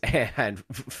tackles and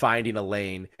finding a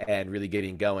lane and really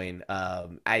getting going.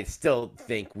 I still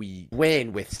think we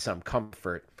win with some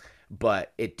comfort,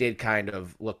 but it did kind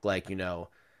of look like,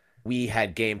 we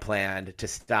had game planned to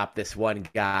stop this one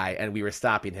guy and we were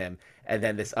stopping him. And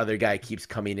then this other guy keeps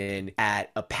coming in at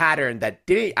a pattern that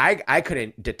I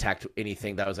couldn't detect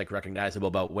anything that was recognizable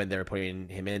about when they were putting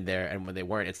him in there and when they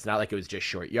weren't. It's not like it was just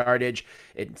short yardage.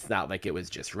 It's not like it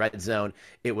was just red zone.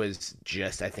 It was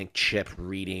just, I think, Chip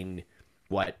reading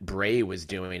what Bray was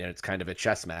doing, and it's kind of a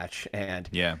chess match. And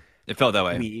yeah. It felt that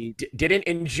way. We didn't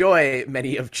enjoy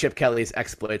many of Chip Kelly's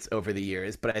exploits over the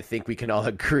years, but I think we can all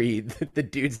agree that the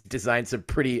dude's designed some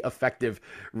pretty effective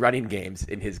running games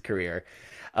in his career.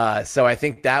 So I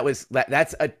think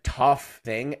that's a tough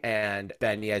thing. And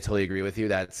Benny, I totally agree with you.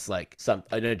 That's an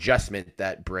adjustment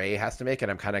that Bray has to make, and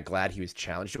I'm kind of glad he was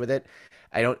challenged with it.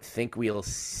 I don't think we'll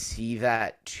see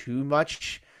that too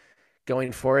much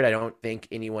going forward. I don't think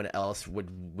anyone else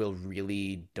will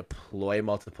really deploy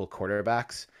multiple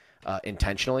quarterbacks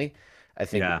intentionally. I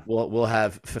think we'll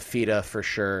have Fafita for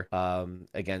sure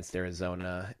against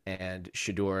Arizona, and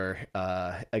Shador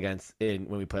when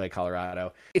we play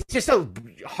Colorado. It's just a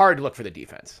hard look for the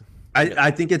defense.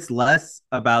 I think it's less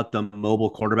about the mobile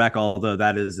quarterback, although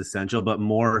that is essential, but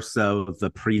more so the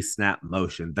pre-snap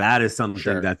motion. That is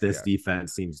something that this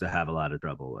defense seems to have a lot of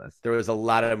trouble with. There was a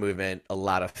lot of movement, a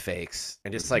lot of fakes,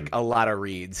 and just a lot of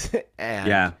reads.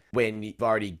 And when you've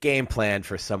already game planned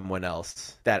for someone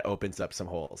else, that opens up some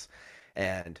holes.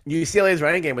 And UCLA's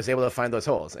running game was able to find those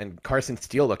holes, and Carson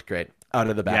Steele looked great out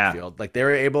of the backfield. They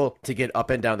were able to get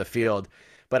up and down the field,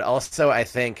 but also I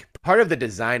think part of the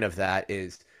design of that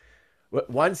is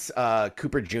once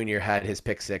Cooper Jr. had his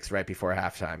pick six right before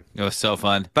halftime. It was so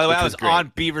fun. By the way, I was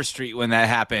on Beaver Street when that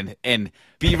happened, and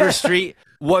Beaver Street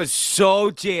was so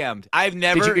jammed.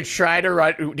 Did you try to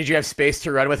run? Did you have space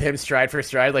to run with him stride for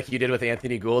stride like you did with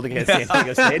Anthony Gould against San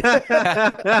Diego State?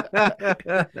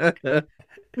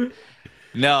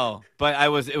 No, but it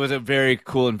was a very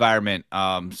cool environment.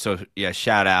 So yeah,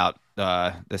 shout out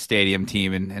the stadium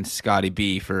team and Scotty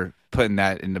B for putting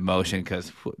that into motion,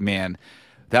 because man,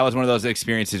 that was one of those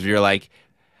experiences where you're like,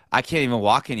 I can't even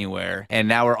walk anywhere, and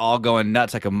now we're all going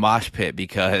nuts like a mosh pit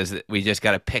because we just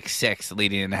got a pick six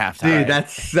leading into halftime. Dude,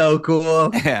 that's so cool.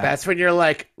 Yeah. That's when you're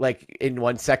like in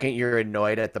 1 second you're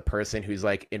annoyed at the person who's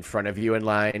in front of you in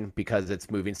line because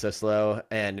it's moving so slow,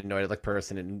 and annoyed at the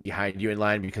person behind you in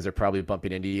line because they're probably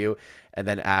bumping into you. And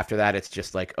then after that, it's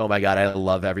just oh my God, I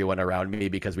love everyone around me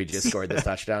because we just scored this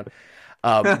touchdown.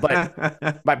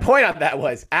 But my point on that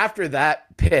was, after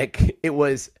that pick, it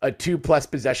was a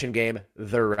 2+ possession game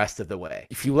the rest of the way.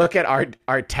 If you look at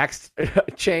our text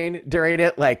chain during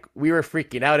it, we were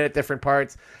freaking out at different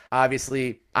parts.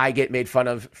 Obviously, I get made fun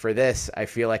of for this. I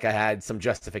feel like I had some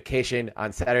justification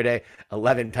on Saturday.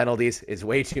 11 penalties is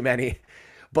way too many.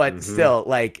 But still,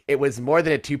 it was more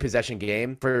than a 2-possession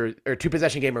game or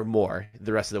 2-possession game or more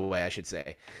the rest of the way, I should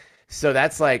say. So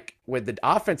that's when the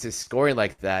offense is scoring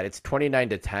like that, it's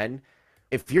 29-10.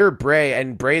 If you're Bray,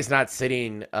 and Bray's not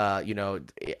sitting,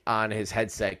 on his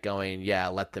headset going, yeah,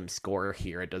 let them score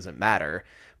here, it doesn't matter.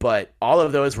 But all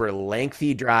of those were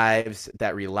lengthy drives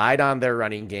that relied on their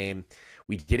running game.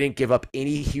 We didn't give up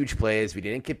any huge plays. We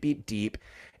didn't get beat deep.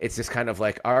 It's just kind of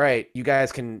all right, you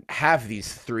guys can have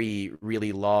these 3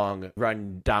 really long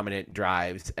run dominant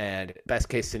drives, and best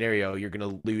case scenario, you're going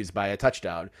to lose by a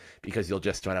touchdown because you'll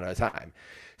just run out of time.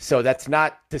 So that's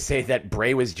not to say that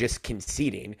Bray was just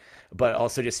conceding, but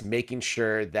also just making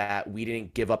sure that we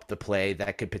didn't give up the play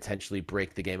that could potentially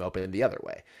break the game open the other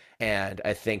way. And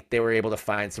I think they were able to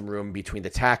find some room between the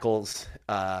tackles.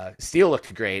 Steele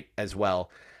looked great as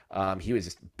well. He was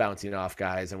just bouncing off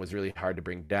guys and was really hard to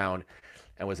bring down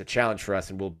and was a challenge for us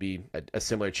and will be a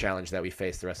similar challenge that we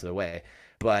face the rest of the way.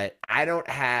 But I don't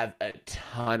have a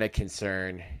ton of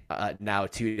concern now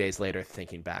 2 days later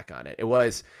thinking back on it.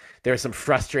 There were some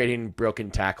frustrating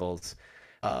broken tackles,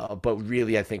 but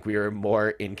really I think we were more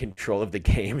in control of the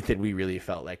game than we really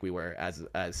felt like we were as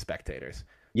spectators.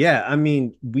 Yeah, I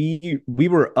mean, we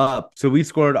were up. So we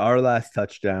scored our last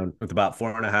touchdown with about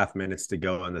 4.5 minutes to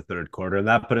go in the third quarter, and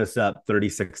that put us up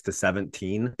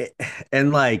 36-17.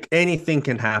 And like anything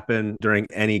can happen during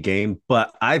any game,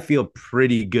 but I feel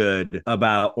pretty good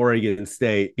about Oregon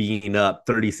State being up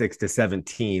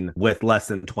 36-17 with less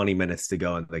than 20 minutes to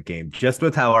go in the game. Just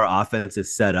with how our offense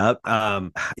is set up,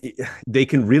 they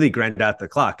can really grind out the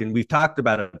clock. And we've talked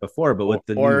about it before, but with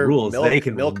the new rules, they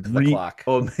can milk the clock.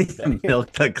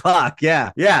 Milk the clock.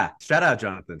 Yeah. Shout out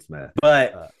Jonathan Smith.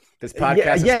 But this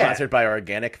podcast is sponsored by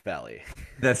Organic Valley.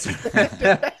 That's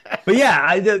but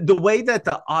yeah, the way that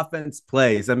the offense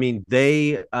plays, I mean,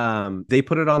 they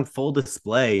put it on full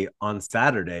display on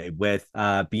Saturday with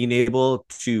being able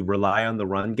to rely on the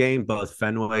run game. Both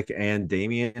Fenwick and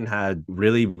Damian had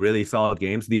really, really solid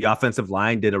games. The offensive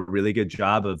line did a really good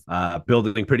job of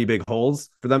building pretty big holes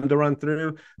for them to run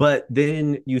through. But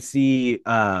then you see,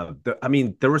 there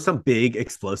were some big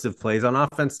explosive plays on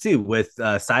offense too with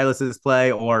Silas's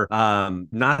play, or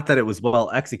not that it was well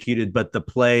executed, but the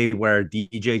play where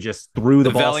DJ just threw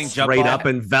the ball straight up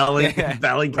and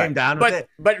Velling came down with it.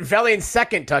 But Velling's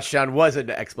second touchdown was an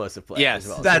explosive play as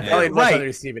well. Velling was on the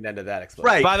receiving end of that explosive.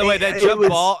 Right. By the way, that jump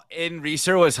ball in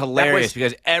Reeser was hilarious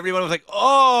because everyone was like,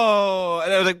 oh,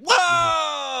 and I was like,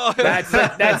 whoa. That's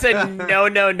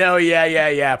a no,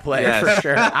 yeah play for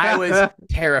sure. I was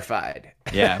terrified.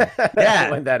 Yeah.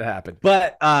 When that happened.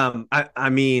 But I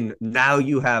mean, now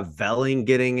you have Velling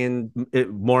getting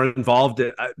more involved.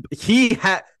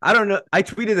 I don't know. I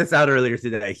tweeted this out earlier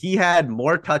today. He had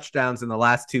more touchdowns in the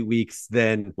last 2 weeks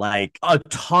than like a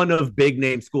ton of big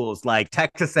name schools like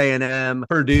Texas A&M,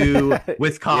 Purdue,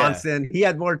 Wisconsin. He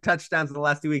had more touchdowns in the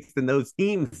last 2 weeks than those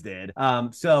teams did.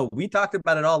 So we talked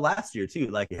about it all last year too.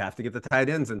 Like you have to get the tight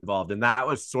ends involved, and that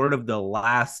was sort of the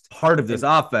last part of this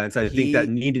offense. I think that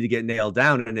needed to get nailed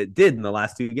down, and it did in the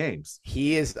last 2 games.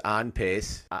 He is on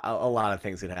pace. A lot of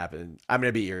things can happen. I'm going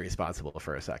to be irresponsible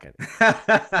for a second.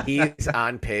 He's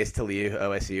on pace to leave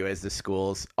OSU as the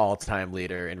school's all-time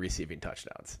leader in receiving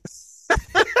touchdowns.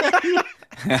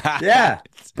 Yeah.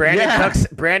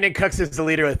 Brandon Cooks is the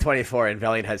leader with 24, and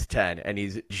Velling has 10, and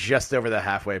he's just over the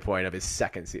halfway point of his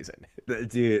second season.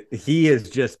 Dude, he has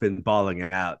just been balling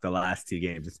out the last 2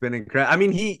 games. It's been incredible. I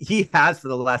mean, he has for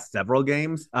the last several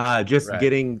games,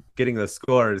 getting the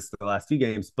scores the last 2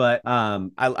 games. But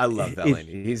I love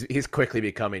Velling. He's quickly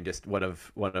becoming just one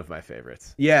of my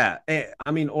favorites. Yeah,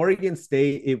 I mean, Oregon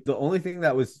State. The only thing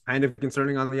that was kind of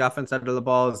concerning on the offense side of the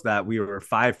ball is that we were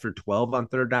 5 for 12 on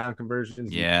third down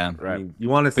conversions. Yeah, right. I mean, you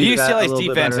want to see but that UCLA's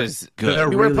defense is good. They're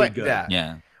really good.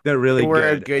 Yeah. They're really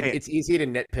good. It's easy to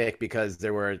nitpick because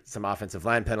there were some offensive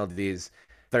line penalties.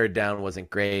 Third down wasn't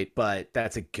great, but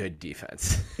that's a good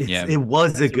defense. It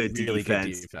was a good really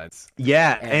defense. Good defense.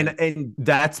 Yeah, and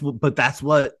that's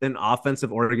what an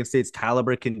offensive Oregon State's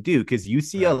caliber can do, because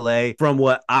UCLA, from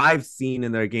what I've seen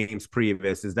in their games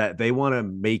previous, is that they're going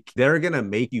to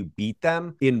make you beat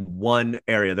them in one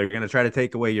area. They're going to try to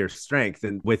take away your strength.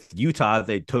 And with Utah,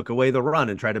 they took away the run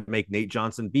and tried to make Nate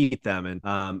Johnson beat them.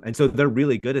 And so they're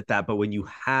really good at that. But when you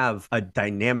have a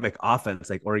dynamic offense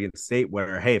like Oregon State,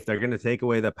 where, hey, if they're going to take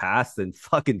away the pass, then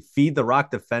fucking feed the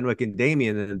rock to Fenwick and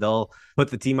Damian, and they'll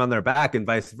put the team on their back, and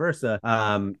vice versa.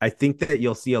 I think that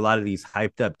you'll see a lot of these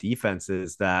hyped up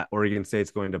defenses that Oregon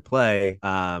State's going to play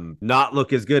not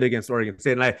look as good against Oregon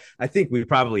State. And I think we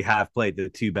probably have played the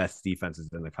 2 best defenses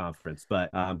in the conference. But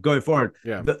going forward,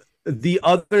 the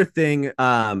other thing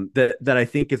that I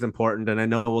think is important, and I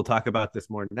know we'll talk about this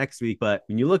more next week, but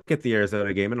when you look at the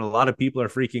Arizona game, and a lot of people are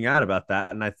freaking out about that,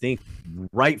 and I think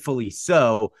rightfully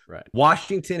so, right.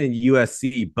 Washington and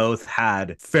USC both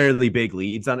had fairly big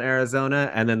leads on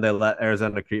Arizona, and then they let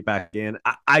Arizona creep back in.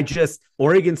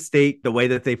 Oregon State, the way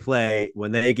that they play,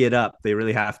 when they get up, they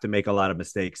really have to make a lot of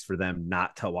mistakes for them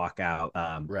not to walk out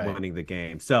winning the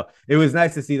game. So it was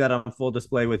nice to see that on full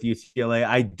display with UCLA.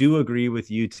 I do agree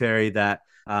with you, Terry, that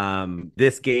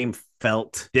this game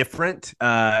felt different.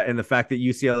 And the fact that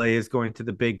UCLA is going to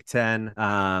the Big Ten,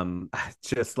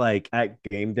 just like at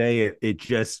game day, it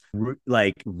just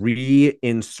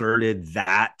reinserted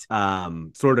that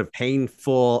sort of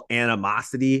painful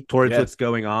animosity towards what's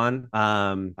going on.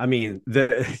 I mean,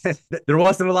 there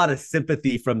wasn't a lot of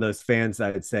sympathy from those fans,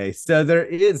 I'd say. So there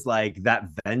is like that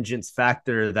vengeance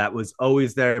factor that was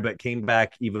always there, but came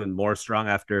back even more strong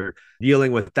after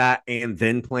dealing with that and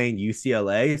then playing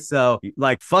UCLA. So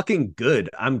like fucking good.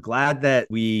 I'm glad that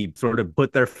we sort of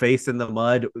put their face in the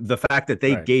mud. The fact that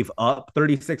they gave up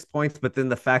 36 points, but then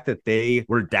the fact that they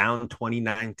were down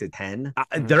 29-10,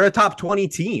 they're a top 20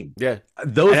 team. Yeah.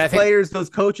 Those players, those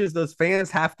coaches, those fans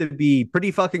have to be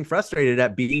pretty fucking frustrated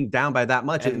at being down by that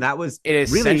much. And that was it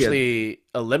essentially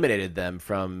eliminated them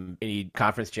from any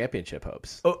conference championship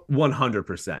hopes.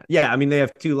 100%. Yeah. I mean, they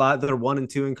have they're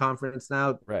 1-2 in conference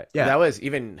now. Right. Yeah. That was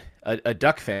even a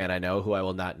Duck fan I know, who I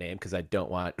will not name because I don't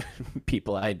want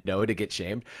people I know to get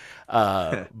shamed.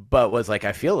 But was like,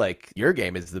 I feel like your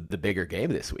game is the bigger game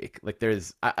this week. Like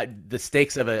there's the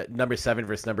stakes of a number 7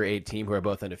 versus number 8 team who are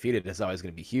both undefeated is always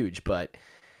going to be huge. But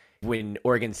when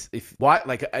Oregon's, I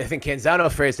think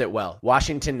Canzano phrased it well.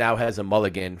 Washington now has a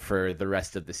mulligan for the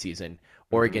rest of the season.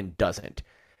 Oregon doesn't.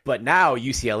 But now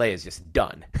UCLA is just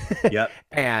done. Yep.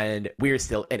 And we're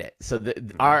still in it. So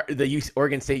the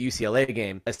Oregon State UCLA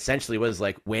game essentially was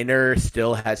like, winner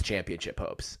still has championship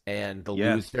hopes, and the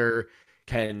loser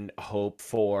can hope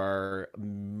for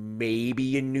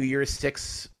maybe a New Year's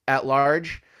Six at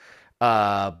large.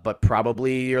 But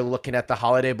probably you're looking at the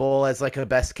Holiday Bowl as like a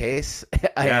best case.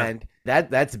 And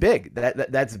that's big.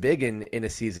 That's big in a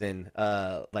season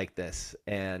like this.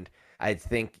 And I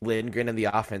think Lindgren and the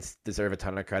offense deserve a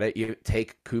ton of credit. You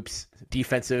take Coop's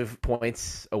defensive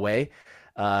points away.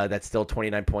 That's still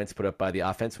 29 points put up by the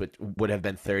offense, which would have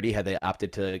been 30 had they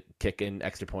opted to kick an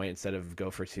extra point instead of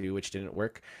go for 2, which didn't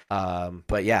work.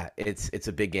 But yeah, it's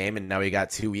a big game, and now we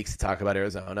got 2 weeks to talk about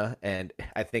Arizona, and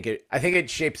I think it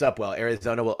shapes up well.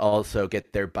 Arizona will also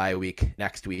get their bye week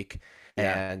next week,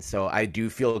 and so I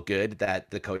do feel good that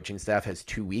the coaching staff has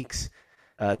 2 weeks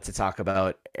to talk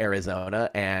about Arizona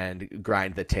and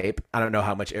grind the tape. I don't know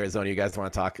how much Arizona you guys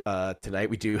want to talk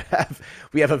tonight.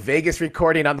 We have a Vegas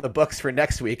recording on the books for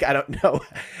next week. I don't know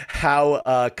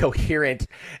how coherent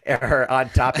or on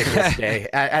topic we'll stay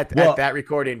at that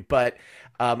recording, but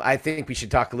I think we should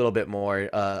talk a little bit more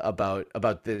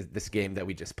about this game that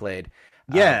we just played.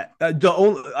 Yeah,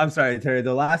 I'm sorry, Terry.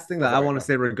 The last thing that I want to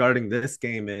say regarding this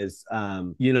game is,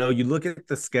 you look at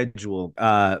the schedule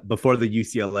before the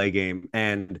UCLA game,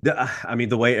 and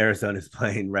the way Arizona is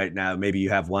playing right now, maybe you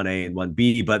have 1A and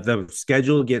 1B, but the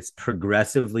schedule gets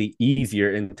progressively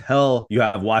easier until you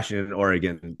have Washington and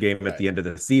Oregon game at the end of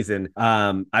the season.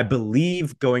 I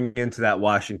believe going into that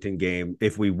Washington game,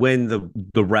 if we win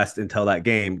the rest until that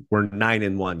game, we're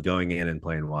 9-1 going in and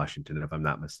playing Washington, if I'm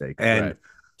not mistaken. And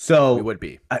so we would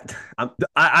be.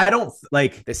 I don't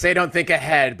like. They say don't think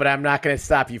ahead, but I'm not going to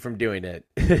stop you from doing it.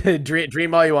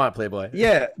 Dream all you want, Playboy.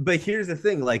 Yeah, but here's the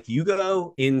thing: like you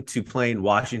go into playing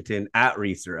Washington at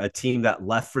Reser, a team that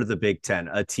left for the Big Ten,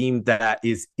 a team that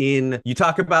is in. You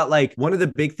talk about like one of the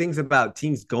big things about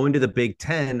teams going to the Big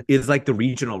Ten is like the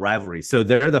regional rivalry. So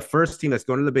they're the first team that's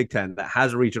going to the Big Ten that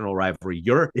has a regional rivalry.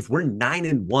 If we're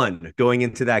 9-1 going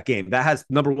into that game, that has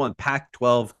number one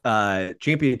Pac-12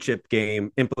 championship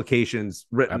game implications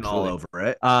written all over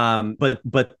it.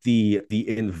 But the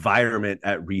environment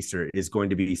at Reser is going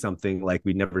to be something like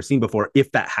we've never seen before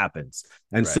if that happens.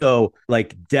 And so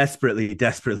like desperately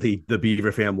the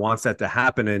Beaver fam wants that to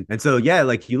happen. And so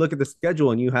like you look at the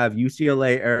schedule and you have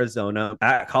UCLA, Arizona,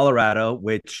 at Colorado,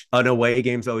 which an away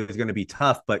game's always going to be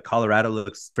tough, but Colorado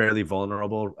looks fairly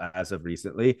vulnerable as of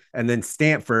recently. And then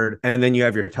Stanford, and then you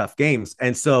have your tough games.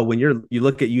 And so when you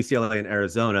look at UCLA and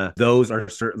Arizona, those are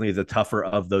certainly the tougher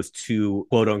of those 2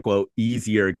 quote unquote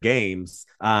easier games.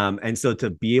 And so to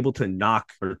be able to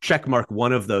knock or check mark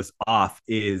one of those off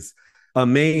is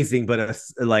amazing, but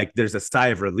there's a sigh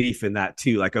of relief in that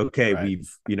too. Like, okay, we've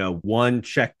one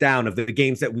check down of the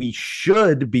games that we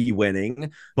should be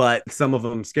winning, but some of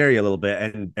them scare you a little bit,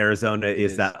 and Arizona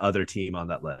is that other team on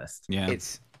that list. Yeah,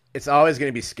 it's always going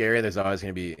to be scary. There's always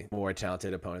going to be more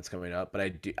talented opponents coming up, but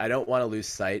I don't want to lose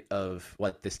sight of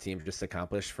what this team just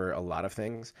accomplished for a lot of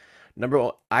things. Number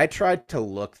one, I tried to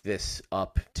look this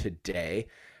up today.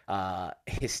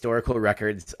 Historical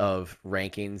records of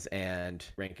rankings and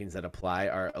rankings that apply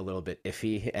are a little bit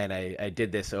iffy, and I did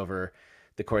this over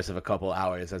the course of a couple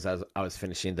hours as I was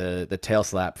finishing the tail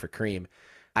slap for Cream.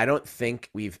 I don't think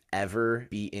we've ever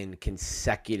beaten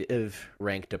consecutive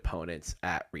ranked opponents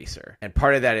at Reser. And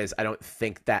part of that is I don't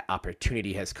think that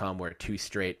opportunity has come where 2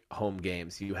 straight home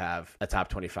games you have a top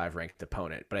 25 ranked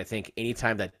opponent. But I think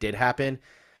anytime that did happen,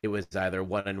 it was either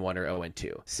 1-1 or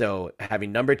 0-2. So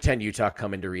having number 10 Utah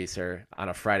come into Reser on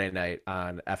a Friday night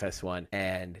on FS1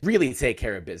 and really take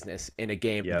care of business in a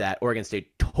game that Oregon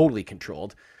State totally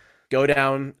controlled. Go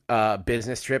down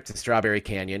business trip to Strawberry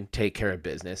Canyon, take care of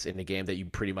business in a game that you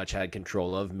pretty much had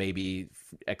control of, maybe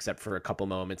except for a couple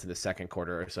moments in the second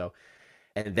quarter or so.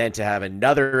 And then to have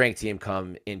another ranked team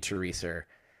come into Reser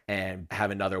and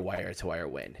have another wire-to-wire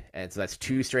win. And so that's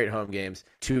 2 straight home games,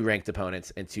 2 ranked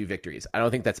opponents, and 2 victories. I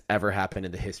don't think that's ever happened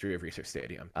in the history of Reser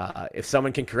Stadium. If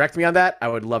someone can correct me on that, I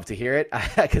would love to hear it,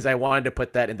 because I wanted to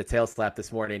put that in the tail slap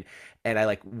this morning, and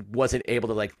I wasn't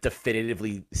able to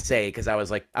definitively say, because I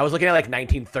was looking at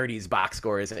 1930s box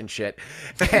scores and shit,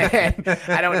 and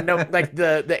I don't know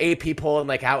the AP poll and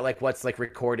how what's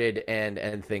recorded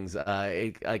and things.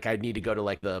 I need to go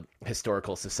to the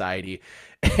historical society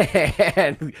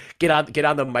and get on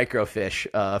the microfiche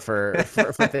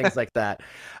for things like that.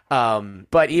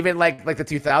 But even the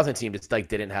 2000 team just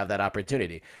didn't have that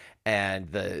opportunity.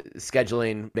 And the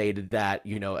scheduling made that,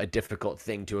 a difficult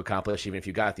thing to accomplish, even if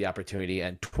you got the opportunity.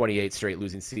 And 28 straight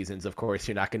losing seasons, of course,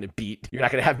 you're not going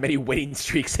to have many winning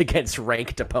streaks against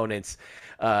ranked opponents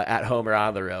at home or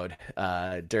on the road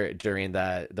during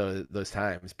those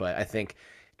times. But I think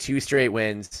 2 straight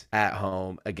wins at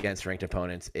home against ranked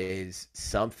opponents is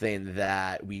something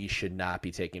that we should not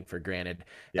be taking for granted,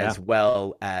 as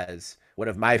well as one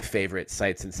of my favorite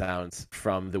sights and sounds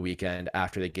from the weekend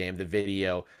after the game, the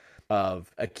video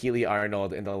of Akili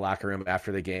Arnold in the locker room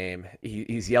after the game.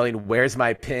 He's yelling, "Where's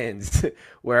my pins?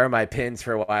 Where are my pins?"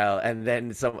 for a while. And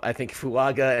then I think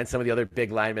Fuaga and some of the other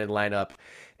big linemen line up,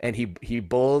 and he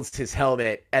bowls his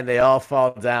helmet, and they all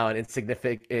fall down in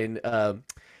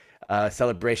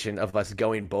celebration of us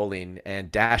going bowling.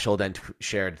 And Dashel then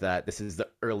shared that this is the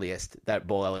earliest that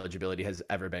bowl eligibility has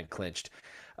ever been clinched.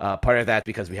 Part of that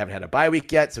because we haven't had a bye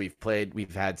week yet, so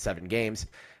we've had 7 games,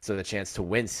 so the chance to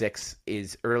win 6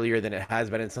 is earlier than it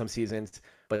has been in some seasons.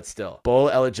 But still, bowl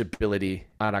eligibility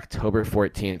on October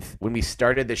 14th. When we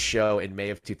started the show in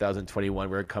May of 2021,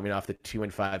 we were coming off the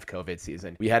 2-5 COVID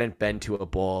season. We hadn't been to a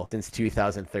bowl since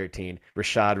 2013.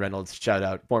 Rashad Reynolds, shout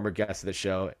out, former guest of the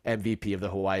show, MVP of the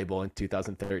Hawaii Bowl in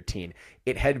 2013.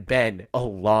 It had been a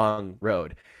long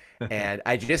road. And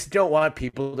I just don't want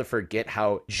people to forget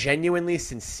how genuinely,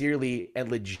 sincerely, and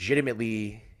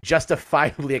legitimately,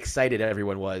 justifiably excited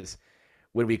everyone was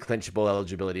when we clinched bowl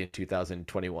eligibility in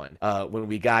 2021. When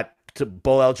we got to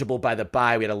bowl eligible by the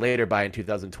bye, we had a later bye in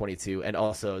 2022, and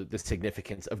also the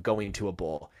significance of going to a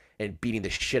bowl and beating the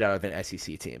shit out of an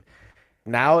SEC team.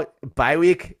 Now, bye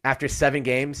week after 7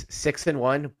 games,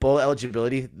 6-1, bowl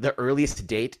eligibility, the earliest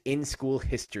date in school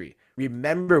history.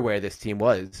 Remember where this team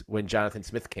was when Jonathan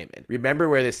Smith came in. Remember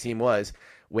where this team was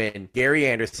when Gary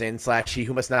Anderson / he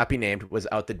who must not be named was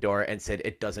out the door and said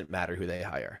it doesn't matter who they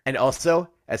hire. And also,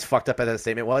 as fucked up as that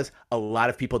statement was, a lot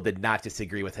of people did not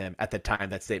disagree with him at the time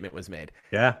that statement was made.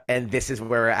 Yeah. And this is where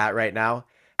we're at right now.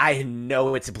 I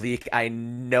know it's bleak. I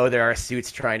know there are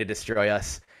suits trying to destroy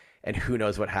us, and who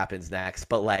knows what happens next.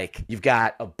 But you've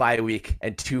got a bye week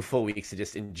and 2 full weeks to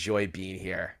just enjoy being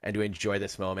here and to enjoy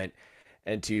this moment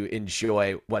and to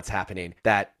enjoy what's happening.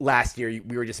 That last year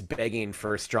we were just begging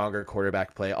for stronger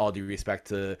quarterback play, all due respect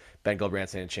to Ben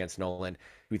Gulbranson and Chance Nolan,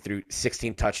 who threw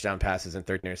 16 touchdown passes and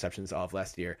 13 interceptions all of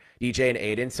last year. DJ and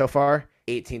Aiden so far,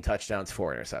 18 touchdowns,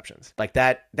 4 interceptions.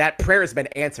 That prayer has been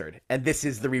answered, and this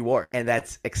is the reward. And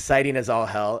that's exciting as all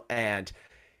hell. And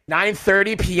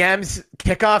 9:30 p.m.'s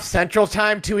kickoff Central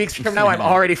Time 2 weeks from now. I'm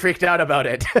already freaked out about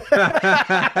it.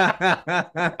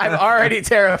 I'm already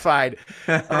terrified.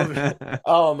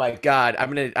 Oh my God.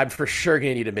 I'm for sure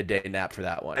gonna need a midday nap for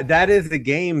that one. That is a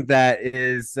game that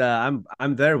is I'm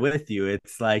there with you.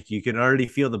 It's you can already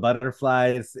feel the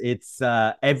butterflies. It's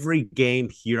every game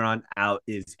here on out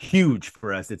is huge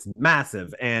for us. It's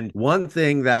massive. And one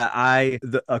thing that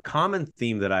a common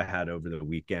theme that I had over the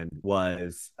weekend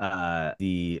was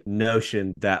the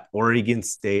notion that Oregon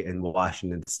State and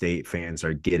Washington State fans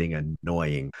are getting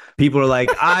annoying. People are like,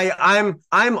 I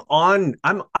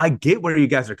get where you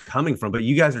guys are coming from, but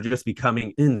you guys are just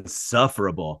becoming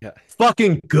insufferable. Yeah.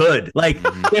 Fucking good.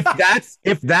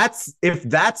 If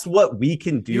that's what we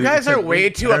can do. You guys are way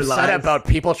too upset about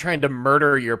people trying to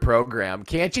murder your program.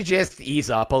 Can't you just ease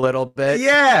up a little bit?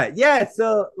 Yeah.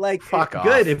 So fuck off.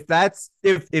 Good. If that's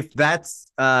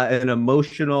an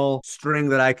emotional string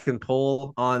that I can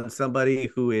pull on somebody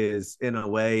who is in a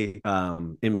way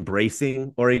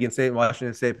embracing Oregon State,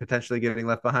 Washington State potentially getting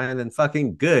left behind, then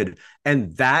fucking good.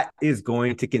 And that is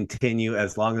going to continue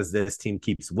as long as this team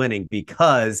keeps winning,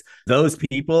 because those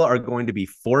people are going to be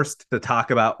forced to talk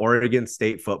about Oregon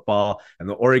State football and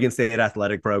the Oregon State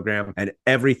athletic program and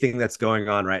everything that's going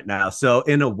on right now. So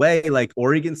in a way, like,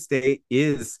 Oregon State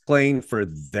is playing for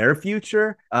their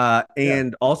future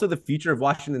and also the future of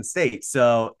Washington State.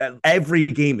 So every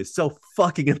game is so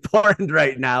fucking important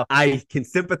right now. I can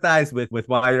sympathize with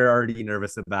why you're already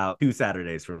nervous about 2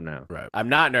 Saturdays from now. Right. I'm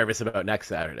not nervous about next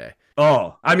Saturday.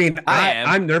 Oh, I mean,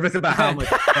 I'm nervous about how much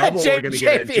trouble we're going to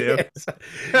get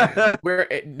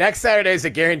into. Next Saturday is a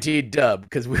guaranteed dub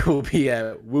because we will be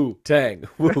at Wu-Tang.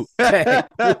 Wu-Tang.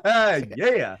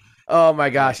 Yeah. Oh my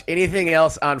gosh. Anything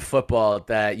else on football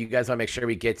that you guys want to make sure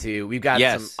we get to? We've got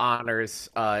some honors.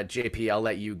 JP, I'll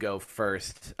let you go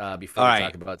first before we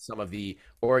talk about some of the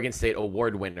Oregon State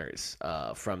award winners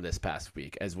from this past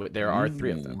week, as there are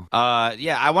 3 of them.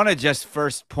 I want to just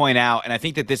first point out, and I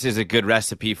think that this is a good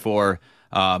recipe for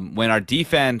when our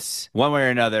defense, one way or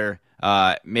another,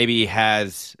 maybe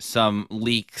has some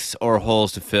leaks or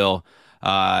holes to fill.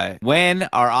 When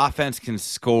our offense can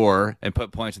score and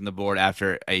put points on the board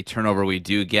after a turnover we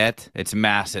do get, it's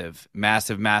massive. And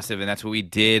that's what we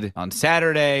did on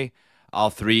Saturday. All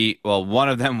 3, one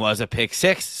of them was a pick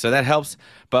 6, so that helps.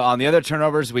 But on the other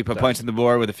turnovers, we put points on the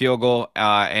board with a field goal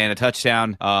and a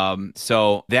touchdown.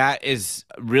 So that is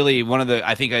really one of the,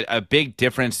 I think, a big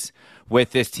difference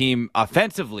with this team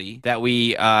offensively that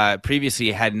we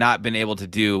previously had not been able to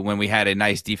do when we had a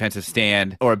nice defensive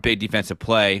stand or a big defensive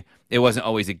play. It wasn't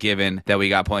always a given that we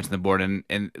got points on the board. And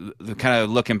kind of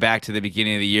looking back to the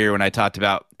beginning of the year when I talked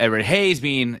about Everett Hayes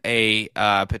being a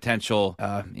potential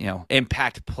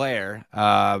impact player,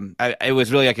 it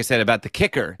was really, like I said, about the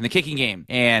kicker and the kicking game.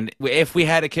 And if we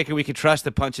had a kicker we could trust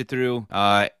to punch it through,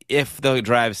 if the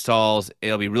drive stalls,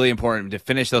 it'll be really important to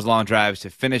finish those long drives, to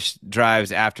finish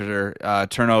drives after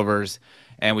turnovers.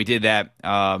 And we did that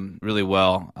really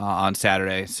well on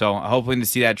Saturday. So hoping to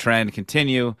see that trend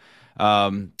continue.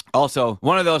 Also,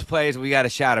 one of those plays, we got to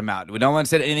shout him out. No one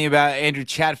said anything about Andrew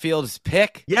Chatfield's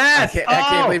pick. Yes! I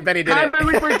can't believe Benny did it. How did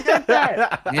we forget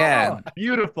that? Yeah.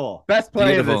 Beautiful. Best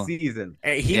play of the season.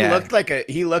 He looked like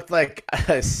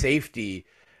a safety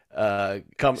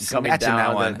coming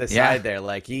down the side there.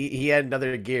 Like he had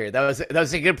another gear. That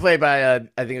was a good play by I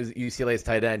think it was UCLA's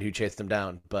tight end who chased him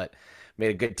down, but made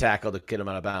a good tackle to get him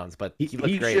out of bounds. But he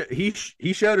looked great.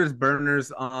 He showed his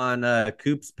burners on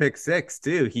Coop's pick 6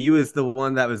 too. He was the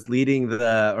one that was leading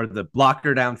the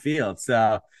blocker downfield.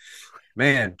 So,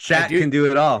 man, Chat can do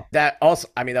it all. That also,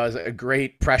 I mean, that was a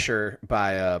great pressure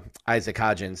by Isaac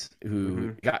Hodgins,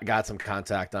 who got some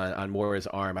contact on Moore's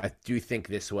arm. I do think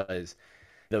this was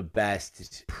the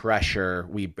best pressure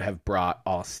we have brought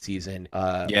all season.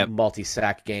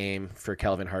 Multi-sack game for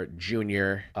Kelvin Hart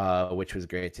Jr., which was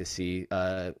great to see.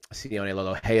 Sione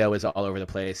Lolohea was all over the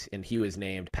place, and he was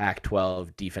named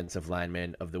Pac-12 Defensive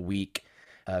Lineman of the Week.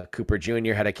 Cooper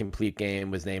Jr. had a complete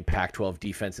game, was named Pac-12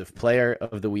 Defensive Player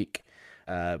of the Week.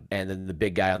 And then the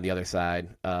big guy on the other side,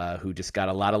 who just got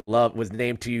a lot of love, was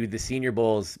named to the Senior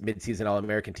Bowl's midseason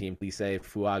All-American team. Lisei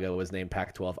Fuaga was named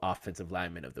Pac-12 Offensive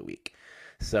Lineman of the Week.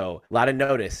 So a lot of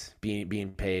notice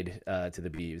being paid to the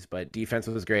Beavs, but defense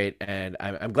was great, and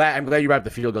I'm glad you brought up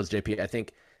the field goals, JP. I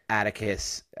think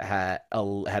Atticus had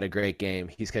a great game.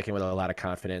 He's kicking with a lot of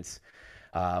confidence,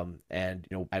 and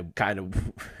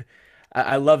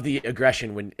I love the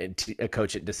aggression when a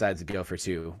coach decides to go for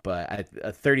 2, but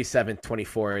a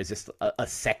 37-24 is just a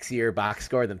sexier box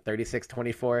score than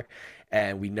 36-24,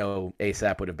 and we know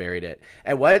ASAP would have buried it.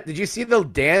 And what did you see the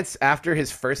dance after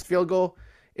his first field goal?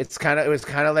 It was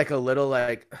kind of like a little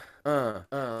like a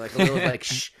little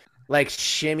like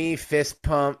shimmy fist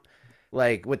pump,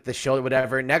 like with the shoulder,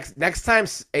 whatever. Next time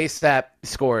ASAP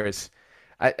scores,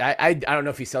 I don't know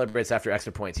if he celebrates after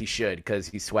extra points. He should, because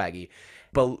he's swaggy.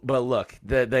 But look,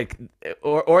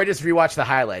 or just rewatch the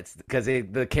highlights, because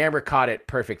the camera caught it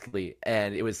perfectly,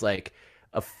 and it was like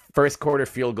a first quarter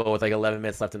field goal with like 11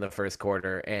 minutes left in the first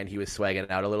quarter, and he was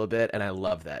swagging out a little bit, and I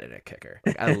love that in a kicker.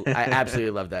 I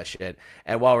absolutely love that shit.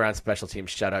 And while we're on special teams,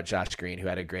 shout out Josh Green, who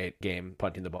had a great game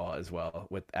punting the ball as well,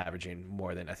 with averaging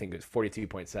more than, I think it was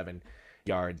 42.7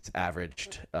 yards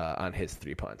averaged on his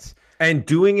 3 punts. And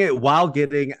doing it while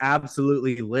getting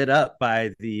absolutely lit up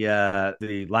by the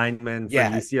lineman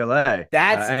from UCLA.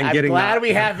 I'm glad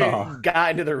we haven't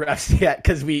gotten to the refs yet,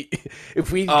 because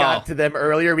if we got to them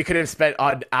earlier, we could have spent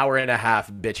an hour and a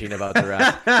half bitching about the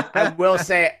refs. I will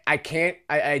say I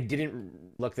didn't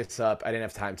look this up. I didn't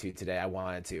have time to today. I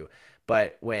wanted to.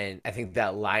 But when I think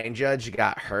that line judge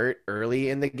got hurt early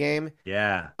in the game,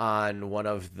 on one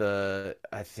of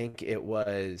I think it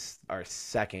was our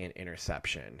second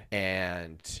interception,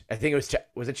 and I think it was it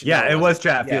was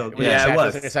Chatfield. It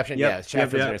was interception. Yep. Yeah, it was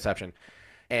Chatfield's interception.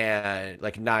 And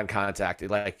like non-contact,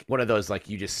 like one of those, like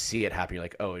you just see it happen. You're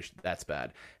like, oh, that's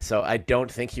bad. So I don't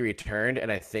think he returned.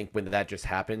 And I think when that just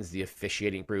happens, the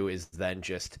officiating crew is then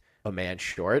just a man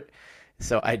short.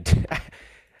 So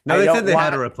No, they said they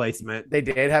had a replacement. They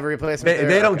did have a replacement.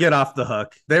 They don't get off the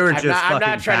hook. They were I'm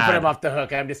not trying to put him off the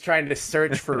hook. I'm just trying to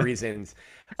search for reasons.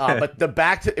 But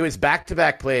it was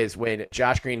back-to-back plays when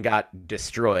Josh Green got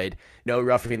destroyed. No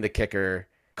roughing the kicker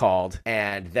called,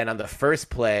 and then on the first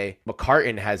play,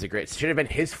 McCartan has should have been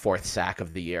his 4th sack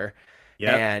of the year.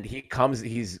 And he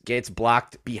gets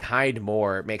blocked behind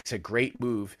Moore, makes a great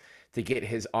move to get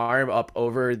his arm up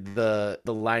over the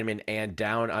lineman and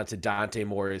down onto Dante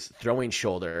Moore's throwing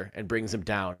shoulder and brings him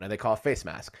down, and they call a face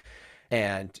mask.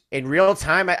 And in real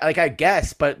time, I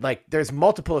guess, but like there's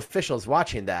multiple officials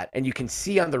watching that, and you can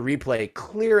see on the replay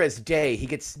clear as day he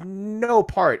gets no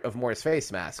part of Moore's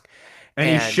face mask.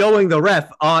 And he's showing the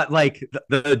ref on like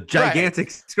the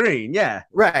gigantic screen. Yeah.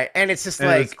 Right. And it's just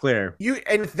like it's clear.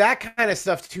 And that kind of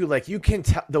stuff too, like you can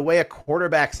tell the way a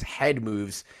quarterback's head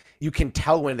moves, you can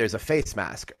tell when there's a face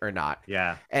mask or not.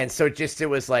 Yeah. And so it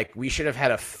was like we should have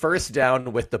had a first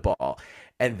down with the ball.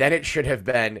 And then it should have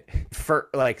been for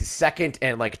like 2nd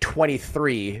and like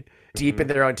 23 deep in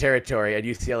their own territory at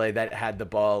UCLA that had the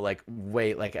ball like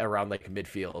way like around like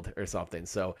midfield or something.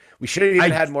 So we should have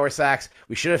even had more sacks.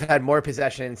 We should have had more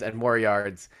possessions and more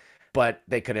yards, but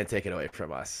they couldn't take it away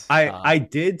from us. I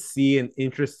did see an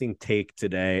interesting take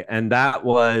today, and that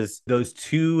was those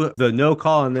two, the no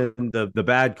call and then the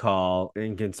bad call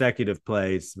in consecutive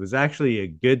plays was actually a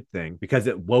good thing because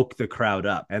it woke the crowd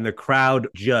up, and the crowd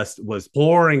just was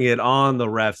pouring it on the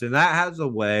refs, and that has a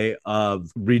way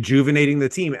of rejuvenating the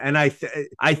team. And I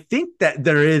think that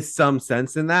there is some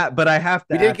sense in that, but I have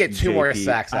to. We did get 2 more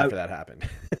sacks after that happened.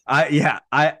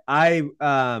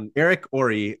 Eric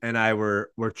Ori and I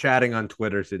were chatting on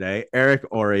Twitter today. Eric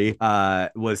Ori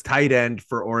was tight end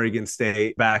for Oregon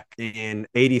State back in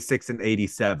 86 and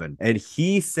 87. And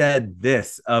he said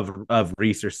this of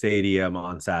Reser Stadium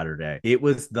on Saturday. It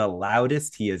was the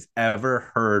loudest he has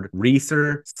ever heard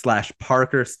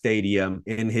Reser/Parker Stadium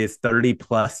in his 30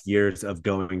 plus years of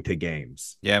going to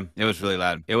games. Yeah, it was really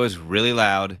loud. It was really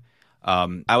loud.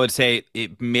 I would say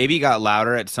it maybe got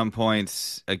louder at some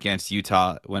points against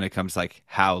Utah when it comes like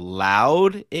how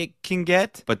loud it can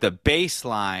get, but the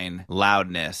baseline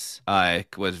loudness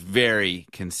was very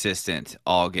consistent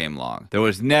all game long. There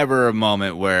was never a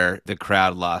moment where the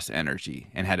crowd lost energy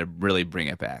and had to really bring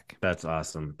it back. That's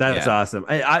awesome. That's awesome.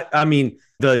 I mean,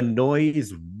 the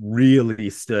noise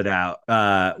really stood out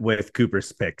with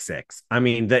Cooper's pick 6. I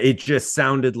mean, it just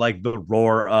sounded like the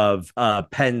roar of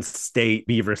Penn State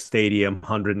Beaver Stadium,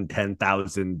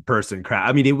 110,000 person crowd.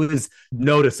 I mean, it was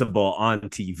noticeable on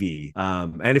TV.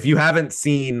 And if you haven't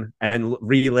seen and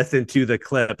re-listened to the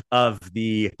clip of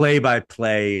the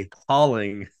play-by-play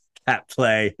calling that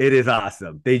play, it is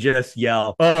awesome. They just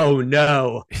yell, "Oh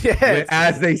no,"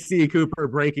 as they see Cooper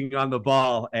breaking on the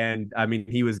ball, and I mean,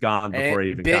 he was gone before he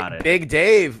even got it. Big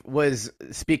Dave was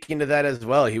speaking to that as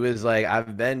well. He was like,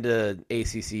 "I've been to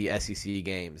ACC, SEC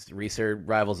games. Reser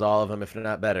rivals all of them, if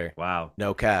not better." Wow,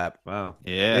 no cap. Wow,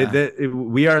 yeah.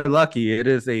 We are lucky. It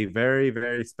is a very,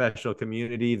 very special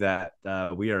community that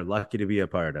we are lucky to be a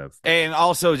part of. And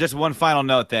also, just one final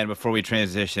note then before we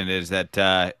transition is that,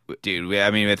 dude,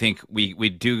 I think we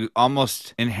do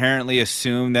almost inherently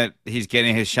assume that he's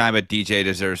getting his shine, but DJ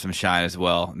deserves some shine as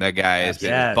well. That guy has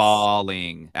been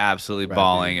balling, absolutely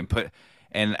balling,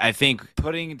 and I think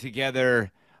putting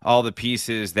together all the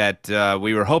pieces that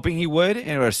we were hoping he would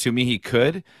and were assuming he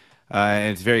could.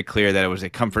 And it's very clear that it was a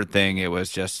comfort thing. It was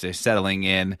just a settling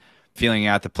in, feeling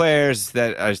out the players,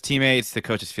 that his teammates, the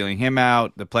coaches feeling him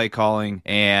out, the play calling,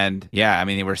 and I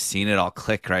mean, we're seeing it all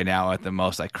click right now at the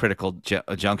most like critical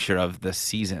juncture of the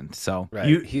season. So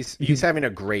he's having a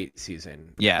great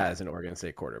season as an Oregon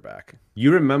State quarterback.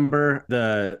 You remember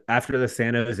after the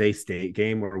San Jose State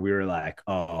game where we were like,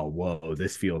 "Oh, whoa,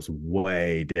 this feels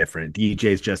way different.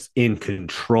 DJ's just in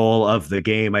control of the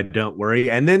game. I don't worry."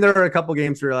 And then there are a couple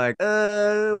games where you're like,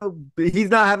 he's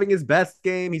not having his best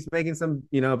game. He's making some,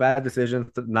 bad decisions,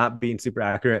 not being super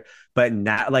accurate. But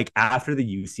now, like after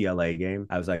the UCLA game,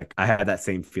 I was like, I had that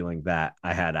same feeling that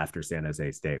I had after San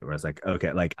Jose State, where I was like,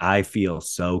 okay, like I feel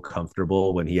so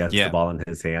comfortable when he has the ball in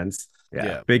his hands.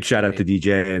 Yeah. Big shout out to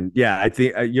DJ. And I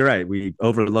think you're right. We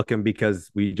overlook him because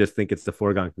we just think it's the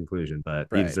foregone conclusion, but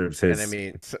he deserves his. And I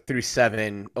mean, through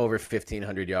 7, over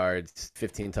 1,500 yards,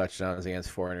 15 touchdowns against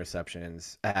 4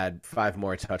 interceptions, had 5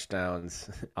 more touchdowns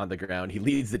on the ground. He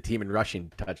leads the team in rushing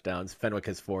touchdowns. Fenwick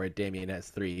has 4, Damian has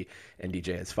 3, and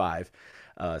DJ has 5.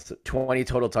 So 20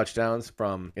 total touchdowns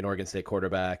from an Oregon State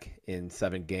quarterback in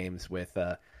 7 games with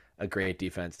a great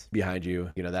defense behind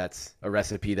you. You know, that's a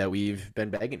recipe that we've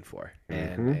been begging for,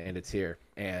 and it's here.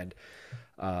 And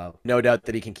no doubt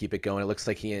that he can keep it going. It looks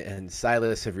like he and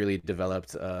Silas have really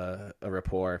developed a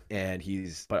rapport, and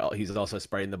he's also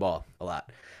spreading the ball a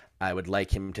lot. I would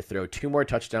like him to throw 2 more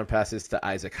touchdown passes to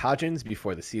Isaac Hodgins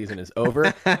before the season is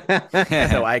over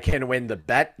so I can win the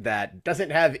bet that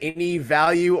doesn't have any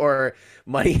value or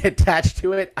money attached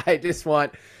to it. I just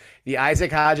want the Isaac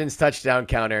Hodgins touchdown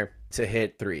counter to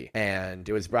hit 3. And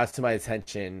it was brought to my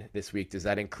attention this week. Does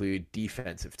that include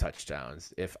defensive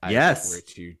touchdowns? If I were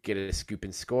to get a scoop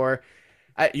and score,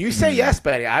 you say yes,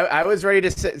 Benny. I was ready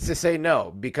to say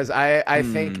no, because I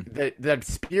think that the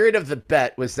spirit of the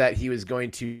bet was that he was going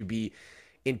to be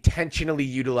intentionally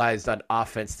utilized on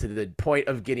offense to the point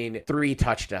of getting 3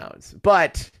 touchdowns.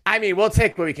 But I mean, we'll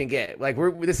take what we can get. Like,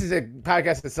 this is a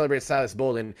podcast that celebrates Silas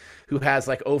Bolden, who has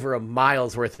like over a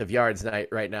mile's worth of yards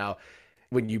right now.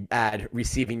 When you add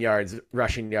receiving yards,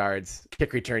 rushing yards,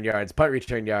 kick return yards, punt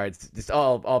return yards, just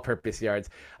all-purpose yards.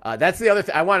 That's the other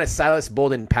thing. I want a Silas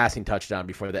Bolden passing touchdown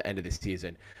before the end of the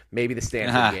season. Maybe the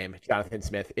Stanford game, Jonathan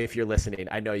Smith, if you're listening.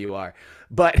 I know you are.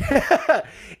 But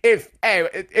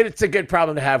it's a good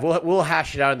problem to have. We'll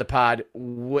hash it out in the pod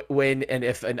when and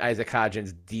if an Isaac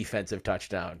Hodgins defensive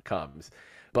touchdown comes.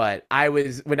 But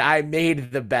when I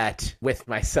made the bet with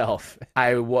myself,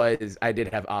 I did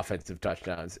have offensive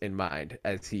touchdowns in mind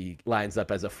as he lines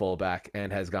up as a fullback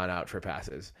and has gone out for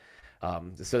passes.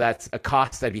 So that's a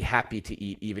cost I'd be happy to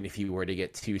eat, even if you were to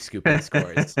get 2 scooping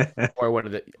scores or one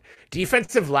of the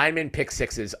defensive lineman pick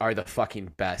sixes are the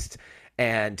fucking best.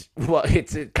 And well,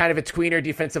 it's kind of a tweener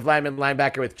defensive lineman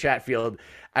linebacker with Chatfield.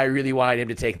 I really wanted him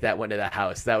to take that one to the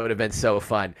house. That would have been so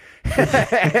fun.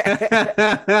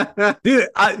 Dude,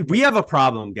 we have a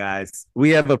problem, guys.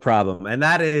 We have a problem. And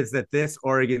that is that this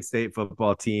Oregon State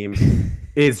football team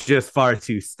is just far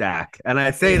too stacked. And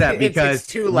I say that because it's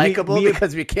too likable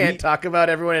because we can't talk about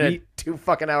everyone in a 2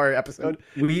 fucking hour episode.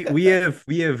 We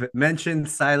have mentioned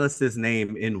Silas's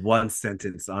name in 1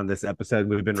 sentence on this episode.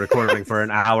 We've been recording for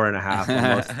an hour and a half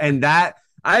almost. And that,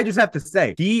 I just have to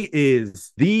say, he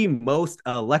is the most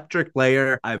electric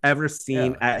player I've ever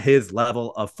seen at his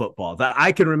level of football that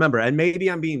I can remember. And maybe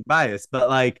I'm being biased, but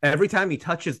like every time he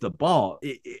touches the ball,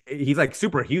 he's like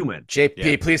superhuman.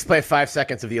 JP, please play 5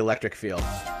 seconds of the electric field.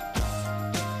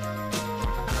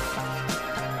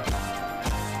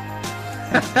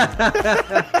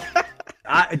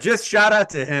 Just shout out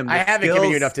to him. I haven't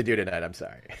given you enough to do tonight. I'm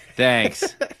sorry.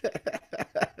 Thanks.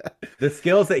 The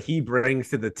skills that he brings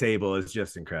to the table is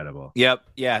just incredible. Yep.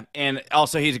 Yeah. And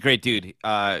also, he's a great dude.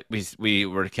 We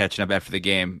were catching up after the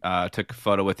game, took a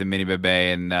photo with him, Mini Bebe,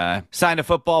 and signed a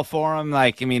football for him.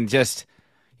 Like, I mean, just,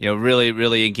 really,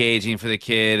 really engaging for the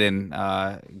kid, and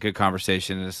good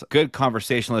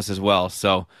conversationalist as well.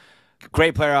 So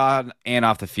great player on and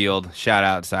off the field. Shout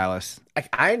out, Silas.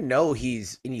 I know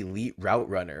he's an elite route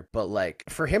runner, but like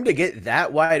for him to get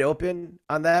that wide open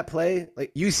on that play,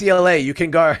 like UCLA, you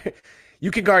can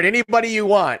guard anybody you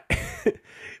want.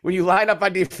 When you line up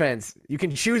on defense, you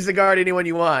can choose to guard anyone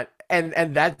you want, and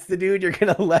that's the dude you're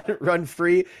gonna let run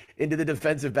free into the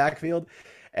defensive backfield.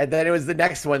 And then it was the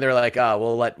next one. They're like, oh,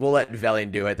 we'll let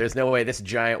Velling do it. There's no way this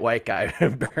giant white guy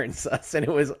burns us. And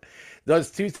it was.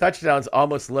 Those 2 touchdowns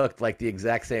almost looked like the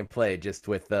exact same play, just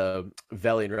with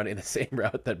Velling running the same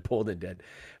route that Bolden did.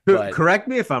 But correct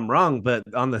me if I'm wrong, but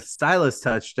on the Silas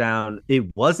touchdown,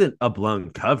 it wasn't a blown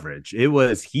coverage. It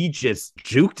was he just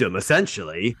juked him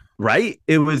essentially, right?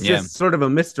 It was just sort of a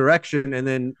misdirection, and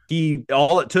then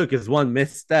all it took is 1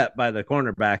 misstep by the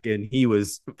cornerback, and he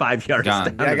was 5 yards down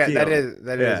the field.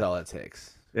 That is all it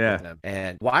takes. Yeah.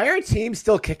 And why are teams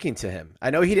still kicking to him? I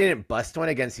know he didn't bust one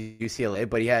against UCLA,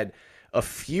 but he had a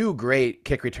few great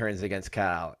kick returns against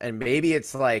Cal. And maybe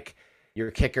it's like your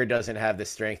kicker doesn't have the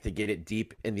strength to get it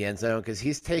deep in the end zone, because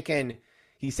he's taken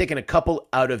a couple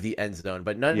out of the end zone,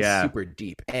 but none super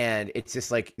deep. And it's just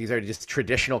like these are just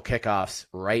traditional kickoffs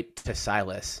right to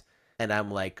Silas. And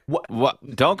I'm like, what?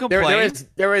 Don't complain.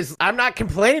 There was. I'm not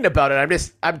complaining about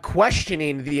it. I'm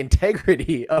questioning the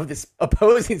integrity of this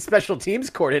opposing special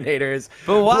teams coordinators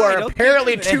But why? who are Don't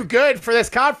apparently too good for this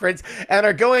conference and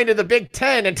are going to the Big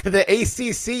Ten and to the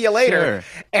ACC later,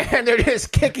 and they're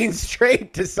just kicking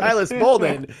straight to Silas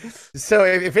Bolden. So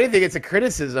if anything, it's a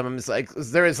criticism. It's like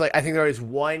I think there was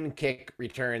one kick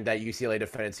return that UCLA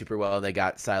defended super well, and they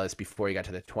got Silas before he got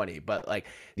to the 20. But like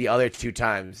the other two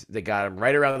times, they got him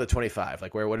right around the 25,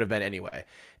 like where it would have been anyway.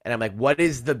 And I'm like, what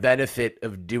is the benefit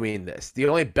of doing this? The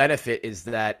only benefit is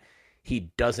that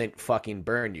he doesn't fucking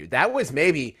burn you. That was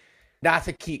maybe not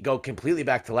to go completely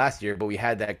back to last year, but we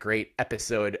had that great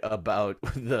episode about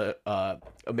the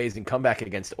amazing comeback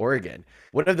against Oregon.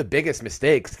 One of the biggest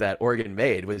mistakes that Oregon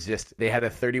made was just they had a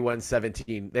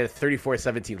 31-17, they had a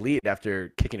 34-17 lead after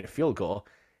kicking a field goal,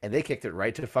 and they kicked it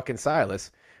right to fucking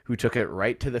Silas, who took it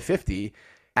right to the 50,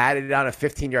 added on a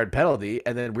 15-yard penalty,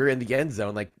 and then we're in the end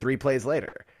zone like 3 plays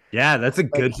later. Yeah, that's a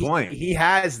good point. He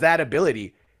has that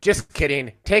ability. Just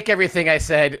kidding. Take everything I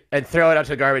said and throw it out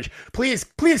to the garbage. Please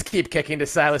keep kicking to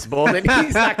Silas Bolden.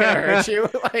 He's not going to hurt you.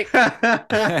 Like,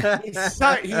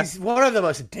 he's one of the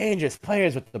most dangerous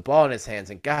players with the ball in his hands.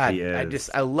 And God,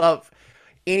 I love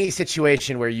any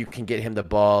situation where you can get him the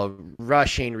ball,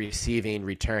 rushing, receiving,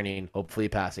 returning, hopefully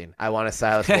passing. I want a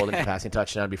Silas Bolden passing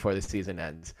touchdown before the season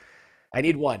ends. I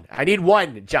need one,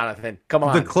 Jonathan. Come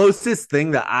on. The closest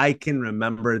thing that I can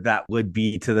remember that would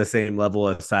be to the same level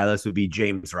of Silas would be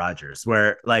James Rodgers,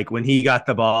 where like when he got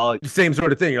the ball, same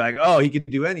sort of thing. You're like, oh, he could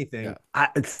do anything. Yeah.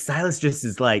 Silas just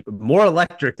is like more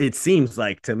electric, it seems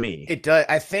like to me. It does.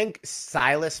 I think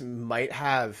Silas might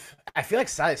have. I feel like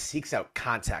Silas seeks out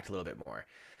contact a little bit more.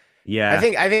 Yeah.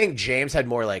 I think James had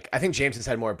more James has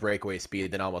had more breakaway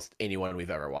speed than almost anyone we've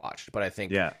ever watched. But I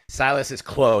think Silas is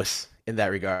close in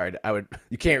that regard.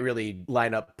 You can't really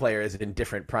line up players in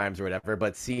different primes or whatever,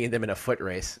 but seeing them in a foot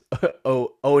race,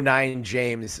 09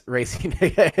 James racing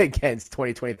against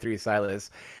 2023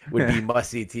 Silas would be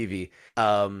must-see TV.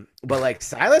 But like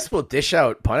Silas will dish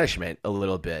out punishment a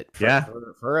little bit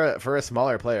for a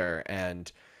smaller player,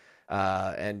 and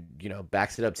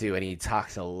backs it up too, and he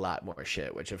talks a lot more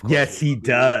shit, which of course he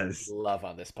does love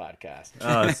on this podcast.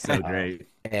 Oh, it's so great.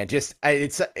 And just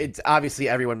it's obviously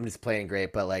everyone is playing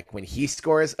great, but like when he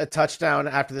scores a touchdown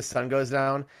after the sun goes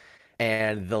down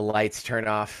and the lights turn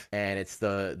off and it's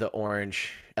the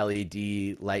orange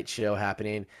LED light show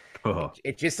happening,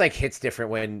 it just like hits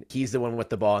different when he's the one with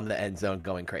the ball in the end zone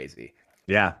going crazy.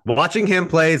 Yeah. Watching him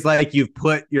play is like you've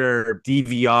put your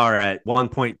DVR at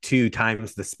 1.2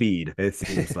 times the speed, it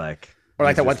seems like. Or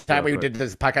like the one time we did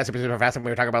this podcast super fast and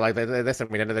we were talking about like this, and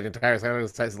we ended the entire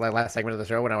last segment of the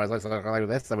show when I was listening like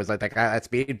this. I was like that guy at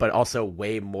speed, but also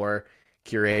way more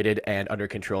curated and under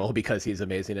control because he's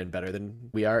amazing and better than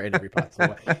we are in every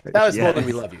possible way. Silas Bolden,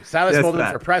 we love you. Silas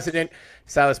Bolden for president,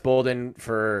 Silas Bolden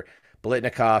for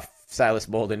Blitnikoff, Silas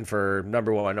Bolden for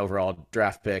 #1 overall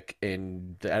draft pick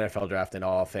in the NFL draft and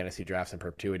all fantasy drafts in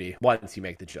perpetuity once you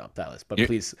make the jump, Silas. But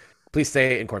please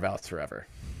stay in Corvallis forever.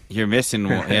 You're missing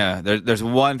one. Yeah, there's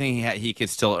one thing he could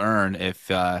still earn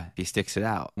if he sticks it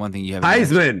out. One thing you haven't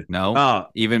Heisman. Mentioned. No,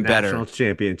 even better. National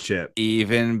championship.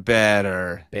 Even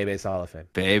better. Bebe's Hall of Fame.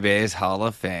 Bebe's Hall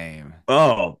of Fame.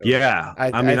 Oh yeah.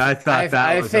 I thought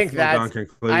that was a foregone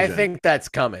conclusion. I think that's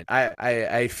coming.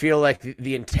 I feel like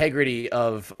the integrity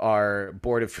of our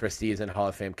board of trustees and Hall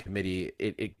of Fame committee,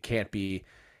 it can't be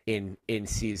in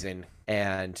season.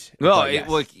 And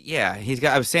he's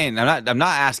got. I was saying, I'm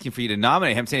not asking for you to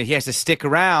nominate him. I'm saying he has to stick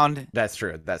around. That's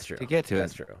true. To get to it.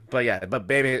 That's true. But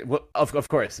Baby, of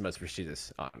course, the most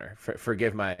prestigious honor.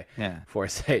 Forgive my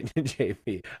foresight,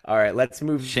 JP. All right, let's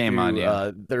move. Shame on you.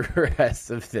 The rest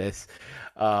of this,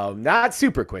 not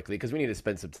super quickly because we need to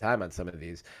spend some time on some of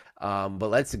these. But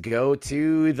let's go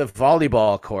to the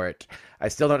volleyball court. I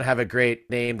still don't have a great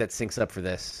name that syncs up for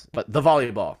this, but the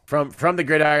volleyball from the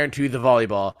gridiron to the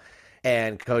volleyball.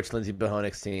 And Coach Lindsey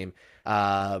Bohonik's team,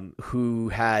 who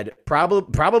had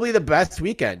probably the best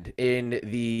weekend in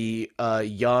the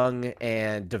young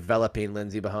and developing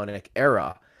Lindsey Bohonik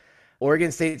era.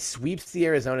 Oregon State sweeps the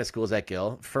Arizona schools at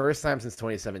Gill, first time since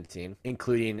 2017,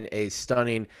 including a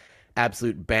stunning,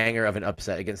 absolute banger of an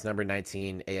upset against number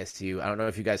 19 ASU. I don't know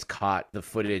if you guys caught the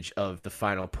footage of the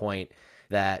final point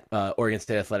that Oregon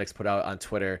State Athletics put out on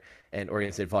Twitter, and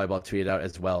Oregon State Volleyball tweeted out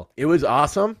as well. It was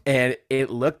awesome, and it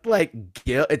looked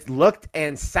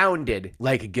and sounded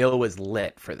like Gill was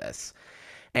lit for this.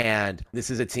 And this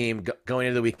is a team going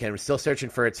into the weekend, we're still searching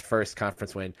for its first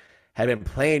conference win, had been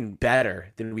playing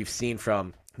better than we've seen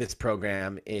from this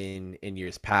program in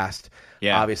years past.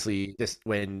 Yeah. Obviously,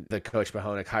 when the Coach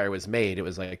Bohonik hire was made, it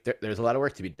was like there's a lot of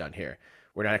work to be done here.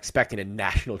 We're not expecting a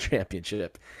national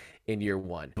championship in year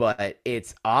one, but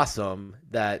it's awesome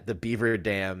that the Beaver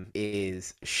Dam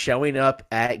is showing up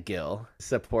at Gill,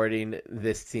 supporting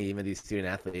this team and these student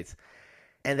athletes,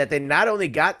 and that they not only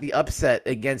got the upset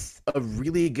against a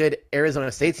really good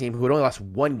Arizona State team who had only lost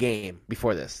one game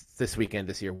before this weekend,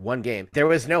 this year, one game. There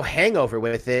was no hangover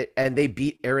with it, and they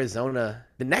beat Arizona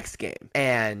the next game.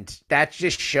 And that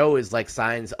just shows like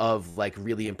signs of like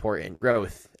really important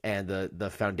growth and the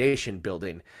foundation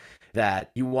building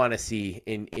that you want to see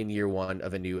in year one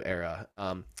of a new era.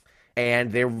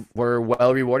 And they were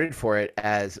well rewarded for it,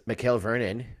 as Mikhail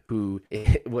Vernon, who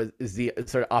is the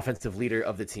sort of offensive leader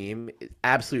of the team,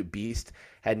 absolute beast,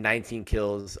 had 19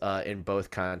 kills in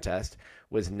both contests,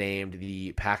 was named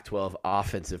the Pac-12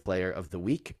 Offensive Player of the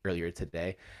Week earlier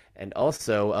today. And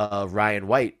also Ryan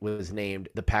White was named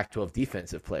the Pac-12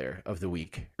 Defensive Player of the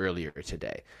Week earlier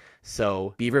today.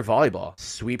 So Beaver Volleyball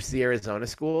sweeps the Arizona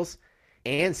schools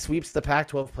and sweeps the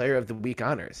Pac-12 Player of the Week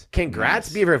honors. Congrats,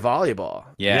 nice. Beaver Volleyball.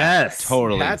 Yeah, yes,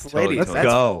 totally. That's totally, ladies. Let's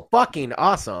go. Fucking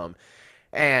awesome.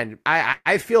 And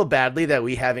I feel badly that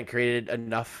we haven't created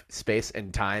enough space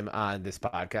and time on this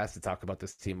podcast to talk about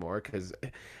this team more, because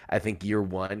I think year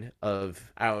one of,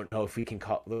 I don't know if we can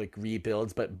call it like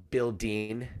rebuilds, but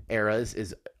building eras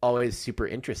is always super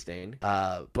interesting.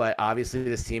 But obviously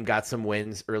this team got some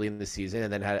wins early in the season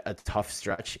and then had a tough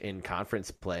stretch in conference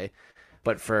play.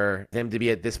 But for them to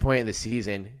be at this point in the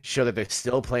season, show that they're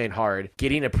still playing hard,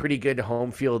 getting a pretty good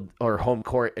home field or home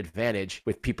court advantage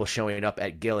with people showing up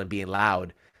at Gill and being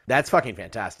loud, that's fucking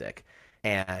fantastic.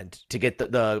 And to get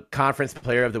the conference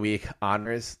player of the week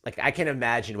honors, like I can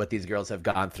imagine what these girls have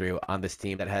gone through on this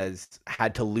team that has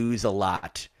had to lose a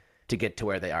lot to get to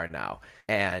where they are now.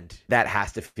 And that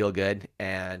has to feel good.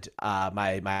 And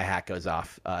my hat goes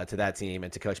off to that team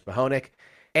and to Coach Mahonik.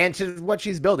 And to what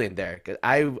she's building there.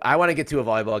 I want to get to a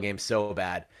volleyball game so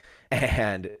bad.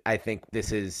 And I think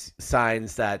this is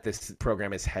signs that this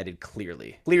program is headed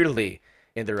clearly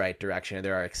in the right direction. And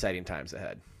there are exciting times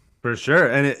ahead. For sure.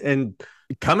 And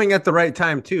coming at the right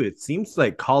time, too. It seems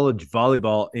like college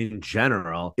volleyball in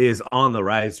general is on the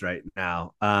rise right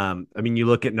now. I mean, you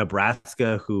look at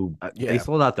Nebraska, who they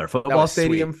sold out their football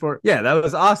stadium for. Yeah, that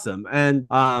was awesome. And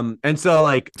so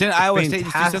like, didn't Iowa State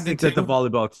do something that the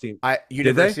volleyball team?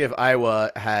 University of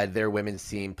Iowa had their women's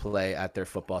team play at their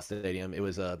football stadium. It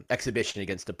was an exhibition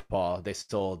against DePaul. They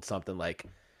sold something like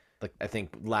I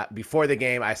think before the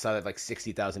game, I saw that like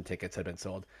 60,000 tickets had been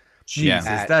sold. Jesus,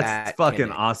 that's fucking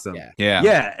Kennedy. Awesome.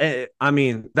 Yeah. I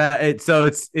mean so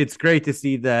it's great to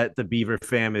see that the Beaver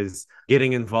fam is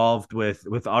getting involved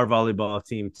with our volleyball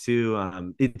team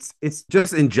too. It's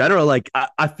just in general, like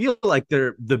I feel like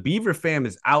the Beaver fam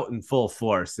is out in full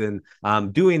force, and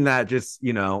doing that just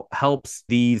helps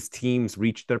these teams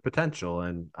reach their potential,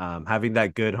 and having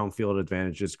that good home field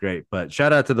advantage is great. But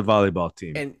shout out to the volleyball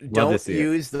team. And don't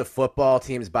use the football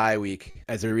team's bye week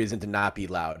as a reason to not be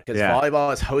loud, because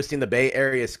volleyball is hosting the Bay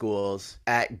Area schools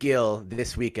at Gill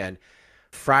this weekend.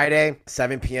 Friday,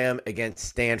 7 p.m. against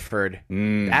Stanford.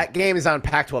 That game is on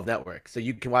Pac-12 Network, so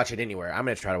you can watch it anywhere. I'm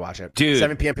going to try to watch it. Dude.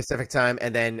 7 p.m. Pacific time,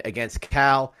 and then against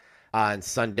Cal on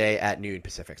Sunday at noon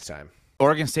Pacific time.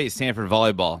 Oregon State, Stanford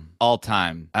volleyball, all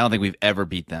time. I don't think we've ever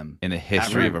beat them in the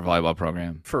history of our volleyball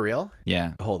program. For real?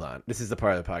 Yeah. Hold on. This is the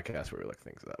part of the podcast where we look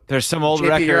things up. There's some old JP,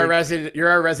 record.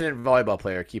 You're a resident volleyball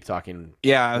player. Keep talking.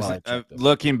 Yeah.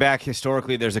 Looking back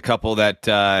historically, there's a couple that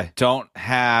don't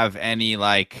have any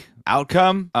like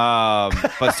outcome.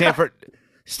 But Stanford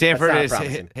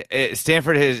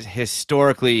is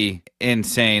historically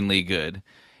insanely good.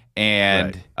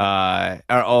 And are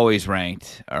always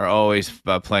ranked, are always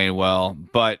playing well.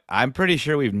 But I'm pretty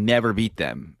sure we've never beat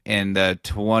them in the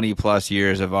 20 plus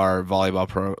years of our volleyball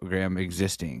program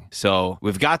existing. So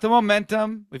we've got the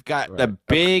momentum. We've got the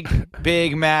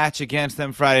big match against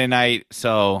them Friday night.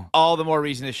 So all the more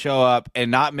reason to show up and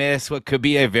not miss what could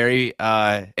be a very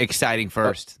exciting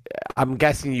first. I'm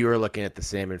guessing you are looking at the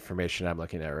same information I'm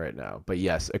looking at right now. But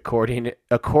yes, according to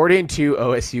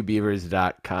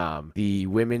OSUBeavers.com, the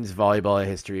women's volleyball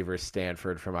history versus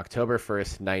Stanford from October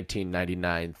 1st,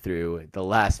 1999 through the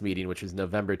last meeting, which was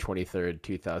November 23rd,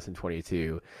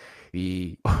 2022.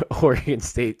 The Oregon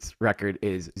State's record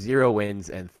is 0 wins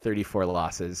and 34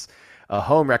 losses, a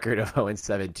home record of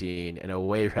 0-17, and a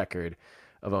away record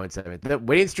of 0-7. The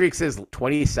winning streak says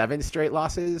 27 straight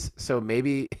losses, so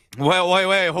maybe.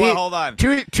 Wait, hold on.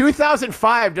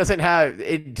 2005 doesn't have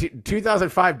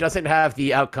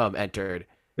the outcome entered.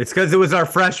 It's because it was our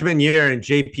freshman year and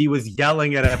JP was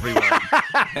yelling at everyone.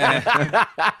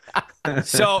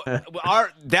 So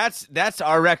that's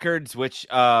our records, which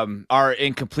are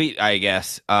incomplete, I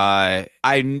guess.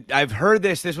 I've heard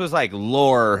this was like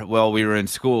lore while we were in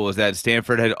school, is that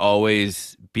Stanford had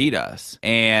always beat us.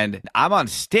 And I'm on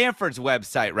Stanford's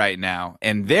website right now,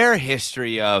 and their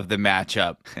history of the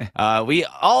matchup. We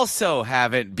also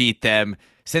haven't beat them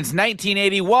since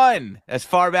 1981, as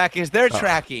far back as they're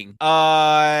tracking.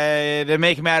 To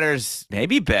make matters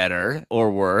maybe better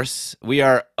or worse, we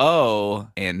are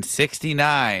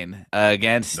 0-69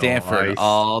 against Stanford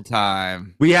all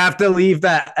time. We have to leave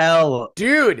that L.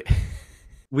 Dude.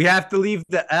 We have to leave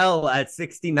the L at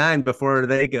 69 before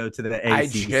they go to the ACC I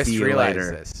just realized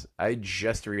later. this. I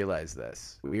just realized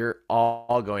this. We're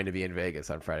all going to be in Vegas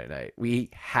on Friday night. We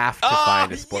have to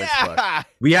find a sports book.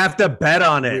 We have to bet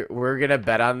on it. We're going to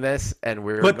bet on this, and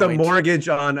we're put the going mortgage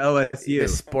on OSU. The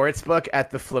sports book at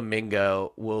the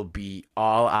Flamingo will be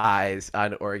all eyes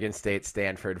on Oregon State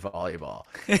Stanford volleyball.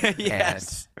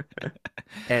 Yes.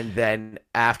 And then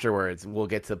afterwards, we'll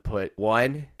get to put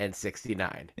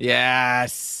 1-69.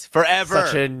 Yes,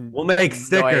 forever. We'll make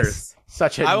stickers.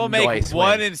 I will make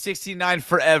 1-69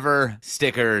 forever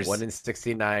stickers.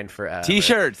 1-69 forever.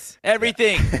 T-shirts,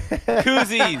 everything,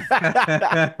 koozies.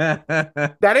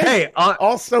 That is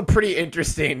also pretty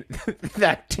interesting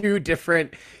that two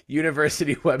different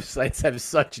university websites have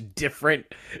such different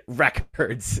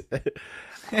records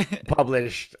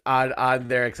published on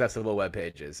their accessible web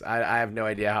pages. I have no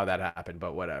idea how that happened,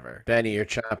 but whatever. Benny, you're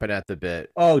chomping at the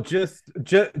bit. Oh, just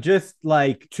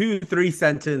like 2-3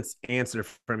 sentence answer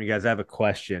from you guys. I have a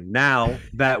question. Now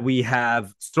that we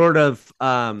have sort of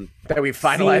that we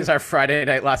finalize our Friday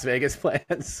night Las Vegas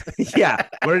plans. Yeah,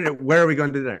 where are we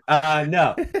going to dinner?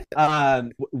 No.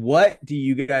 What do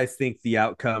you guys think the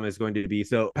outcome is going to be?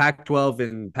 So Pac-12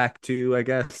 and Pac-2, I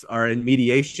guess, are in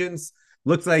mediations.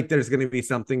 Looks like there's going to be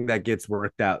something that gets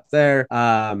worked out there.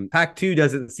 Pac-2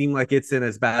 doesn't seem like it's in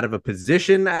as bad of a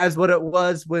position as what it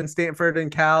was when Stanford and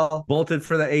Cal bolted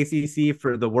for the ACC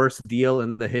for the worst deal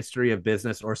in the history of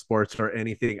business or sports or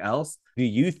anything else. Do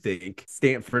you think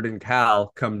Stanford and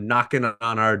Cal come knocking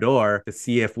on our door to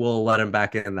see if we'll let them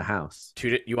back in the house?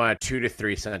 You want a 2 to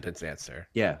 3 sentence answer?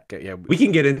 Yeah. Okay, yeah. We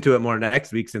can get into it more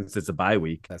next week since it's a bye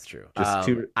week. That's true.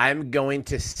 I'm going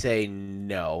to say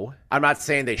no. I'm not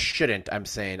saying they shouldn't. I'm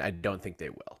saying I don't think they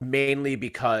will. Mainly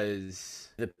because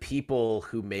the people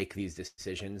who make these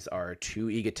decisions are too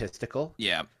egotistical.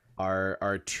 Yeah.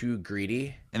 Are too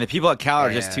greedy. And the people at Cal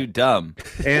are just too dumb.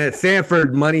 And at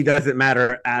Stanford, money doesn't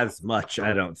matter as much,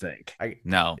 I don't think.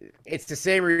 No. It's the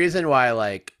same reason why,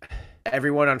 like,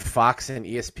 everyone on Fox and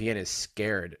ESPN is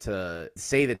scared to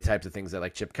say the types of things that,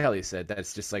 like Chip Kelly said,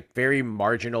 that's just like very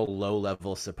marginal,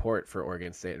 low-level support for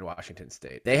Oregon State and Washington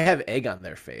State. They have egg on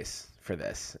their face for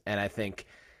this. And I think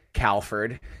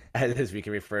Calford, as we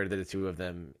can refer to the two of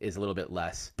them, is a little bit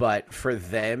less. But for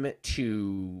them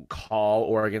to call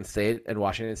Oregon State and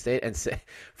Washington State and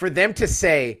for them to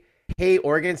say, hey,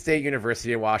 Oregon State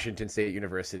University and Washington State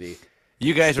University,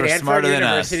 you guys are smarter than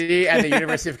us. University and the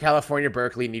University of California,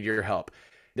 Berkeley need your help.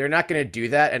 They're not going to do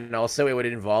that. And also it would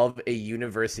involve a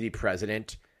university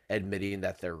president admitting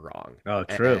that they're wrong. Oh,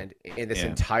 true. And in this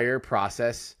entire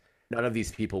process, none of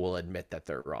these people will admit that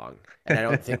they're wrong. And I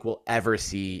don't think we'll ever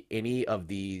see any of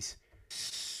these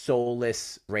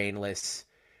soulless, brainless,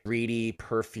 greedy,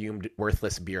 perfumed,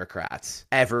 worthless bureaucrats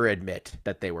ever admit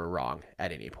that they were wrong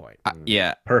at any point.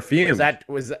 Yeah. Perfume. Was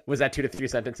that 2 to 3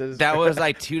 sentences? That was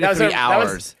like 2 to 3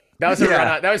 hours. That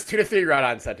was 2 to 3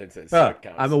 run-on sentences. So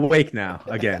I'm awake now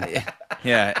again.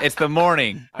 Yeah, it's the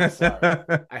morning. I'm sorry.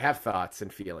 I have thoughts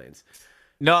and feelings.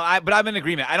 No, but I'm in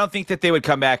agreement. I don't think that they would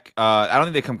come back. I don't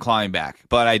think they come clawing back.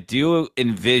 But I do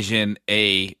envision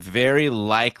a very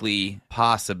likely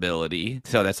possibility.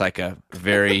 So that's like a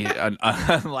very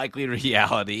unlikely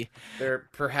reality. They're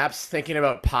perhaps thinking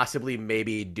about possibly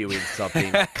maybe doing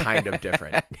something kind of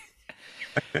different.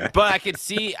 But I could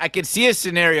see a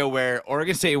scenario where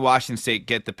Oregon State and Washington State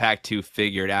get the Pac-2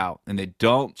 figured out, and they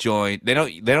don't join. They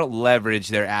don't leverage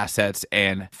their assets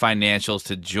and financials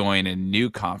to join a new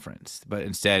conference, but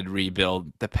instead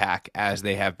rebuild the Pac as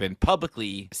they have been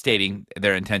publicly stating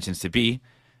their intentions to be.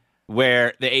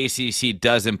 Where the ACC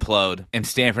does implode and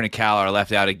Stanford and Cal are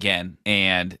left out again,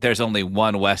 and there's only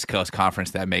one West Coast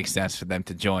conference that makes sense for them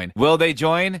to join. Will they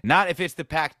join? Not if it's the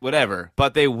Pac, whatever,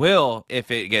 but they will if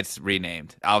it gets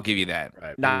renamed. I'll give you that.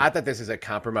 Right. Not that this is a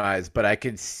compromise, but I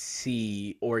could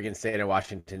see Oregon State and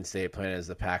Washington State playing as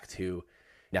the Pac-2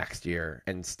 next year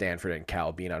and Stanford and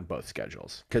Cal being on both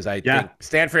schedules. Because I think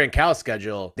Stanford and Cal's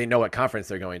schedule, they know what conference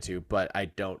they're going to, but I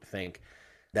don't think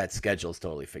that schedule's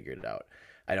totally figured out.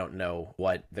 I don't know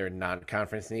what their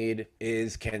non-conference need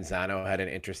is. Canzano had an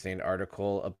interesting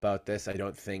article about this. I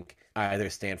don't think either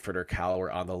Stanford or Cal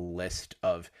were on the list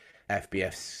of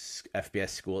FBS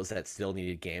schools that still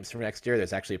needed games for next year.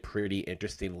 There's actually a pretty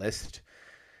interesting list.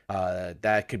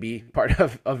 That could be part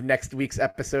of next week's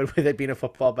episode with it being a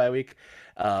football bye week.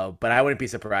 But I wouldn't be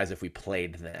surprised if we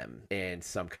played them in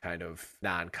some kind of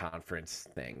non-conference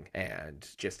thing and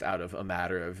just out of a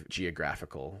matter of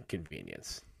geographical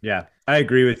convenience. Yeah, I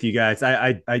agree with you guys.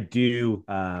 I do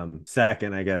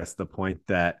second, I guess, the point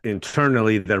that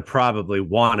internally they're probably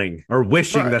wanting or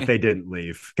wishing that they didn't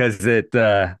leave because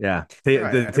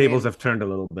the tables have turned a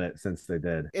little bit since they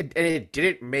did. It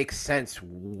didn't make sense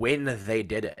when they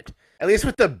did it. At least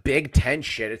with the Big Ten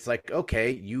shit, it's like,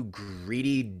 okay, you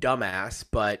greedy dumbass,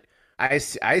 but I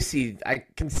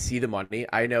can see the money.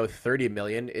 I know 30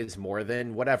 million is more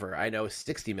than whatever. I know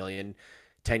 60 million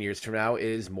 10 years from now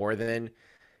is more than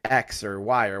X or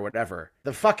Y or whatever.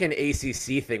 The fucking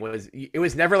ACC thing was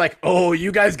never like, oh,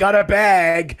 you guys got a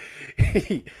bag.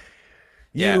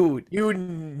 You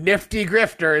nifty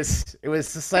grifters. It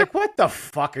was just like, what the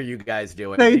fuck are you guys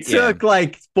doing? They took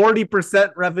like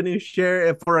 40% revenue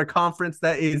share for a conference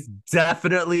that is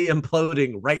definitely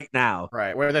imploding right now.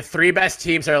 Right, where the three best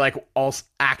teams are like all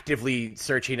actively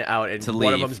searching out, and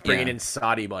one of them's bringing in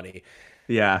Saudi money.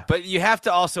 Yeah. But you have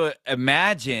to also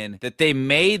imagine that they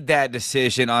made that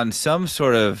decision on some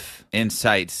sort of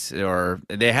insights, or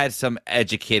they had some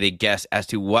educated guess as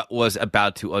to what was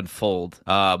about to unfold.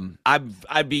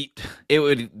 It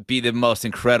would be the most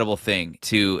incredible thing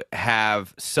to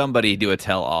have somebody do a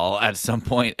tell-all at some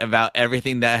point about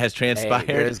everything that has transpired.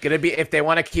 Hey, there's going to be, if they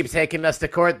want to keep taking us to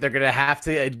court, they're going to have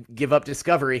to give up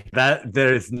Discovery. That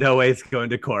there's no way it's going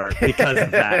to court because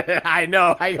of that. I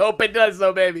know. I hope it does,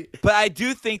 though, baby. But I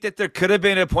do think that there could have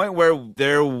been a point where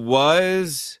there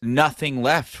was nothing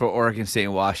left for Oregon State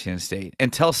and Washington State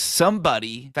until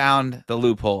somebody found the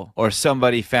loophole or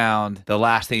somebody found the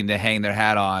last thing to hang their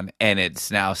hat on, and it's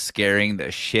now scaring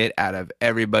the shit out of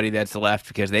everybody that's left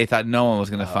because they thought no one was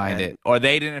going to find it, or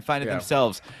they didn't find it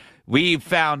themselves. We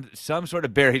found some sort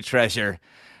of buried treasure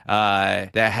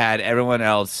that had everyone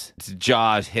else's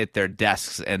jaws hit their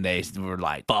desks, and they were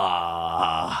like,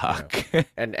 fuck.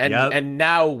 And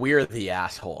now we're the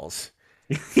assholes.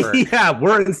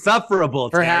 We're insufferable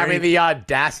for having the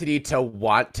audacity to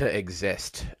want to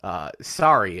exist.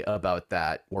 Sorry about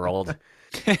that, world.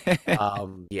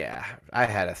 I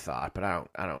had a thought, but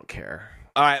I don't care.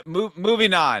 All right,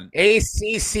 moving on.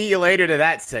 See you later to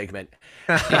that segment.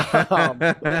 Real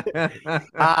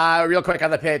quick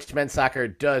on the pitch, men's soccer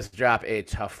does drop a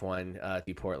tough one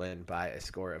to Portland by a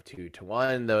score of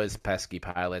 2-1. Those pesky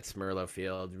Pilots. Merlo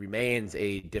Field remains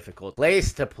a difficult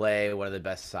place to play, one of the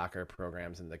best soccer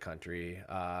programs in the country,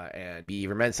 and the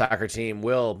men's soccer team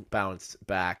will bounce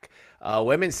back.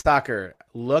 Women's soccer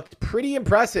looked pretty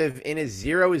impressive in a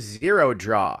 0-0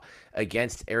 draw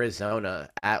against Arizona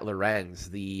at Lorenz,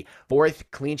 the fourth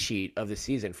clean sheet of the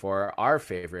season for our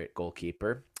favorite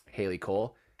goalkeeper, Haley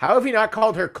Cole. How have you not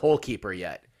called her goalkeeper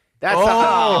yet?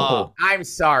 I'm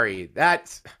sorry.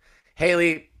 That's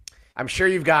Haley. I'm sure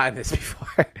you've gotten this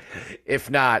before. If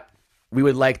not, we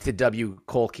would like to dub you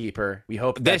goalkeeper. We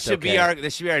hope this should be our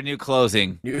new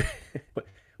closing.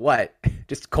 What?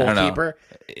 Just goalkeeper?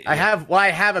 I have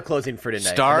a closing for tonight.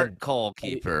 Start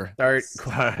goalkeeper.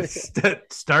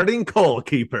 Starting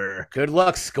goalkeeper. Good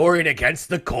luck scoring against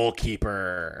the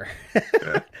goalkeeper.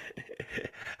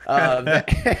 That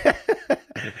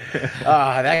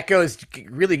goes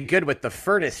really good with the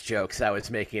furnace jokes I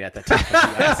was making at the top of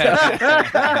the episode.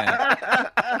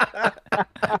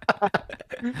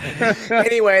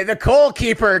 Anyway, the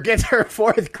goalkeeper gets her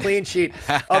fourth clean sheet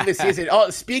of the season. Oh,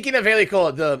 speaking of Haley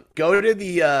Cole, go to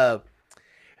the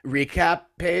recap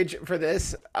page for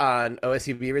this on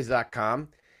oscbeavers.com.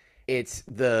 It's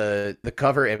the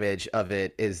cover image of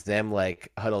it is them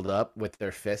like huddled up with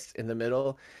their fists in the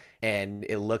middle, and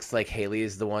it looks like Haley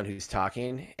is the one who's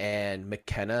talking, and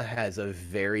McKenna has a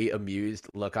very amused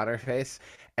look on her face,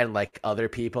 and like other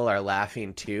people are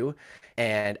laughing too.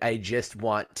 And I just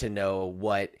want to know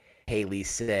what Haley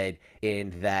said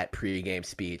in that pregame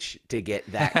speech to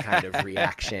get that kind of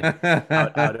reaction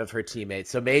out of her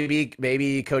teammates. So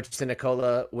maybe Coach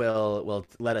Sinicola will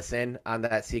let us in on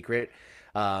that secret.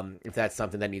 If that's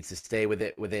something that needs to stay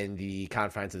within the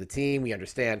confines of the team, we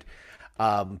understand.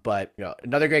 But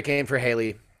another great game for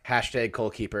Haley. Hashtag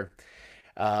goalkeeper.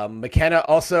 McKenna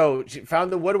also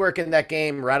found the woodwork in that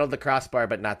game, rattled the crossbar,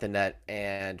 but not the net.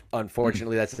 And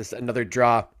unfortunately, that's just another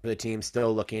draw for the team,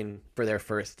 still looking for their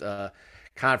first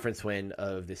conference win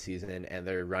of the season, and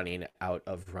they're running out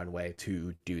of runway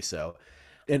to do so.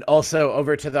 And also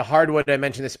over to the hardwood, I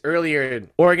mentioned this earlier,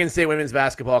 Oregon State women's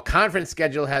basketball conference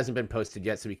schedule hasn't been posted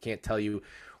yet, so we can't tell you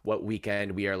what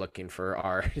weekend we are looking for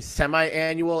our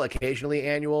semi-annual, occasionally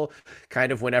annual,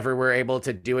 kind of whenever we're able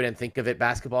to do it and think of it,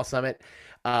 basketball summit.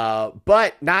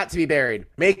 But not to be buried.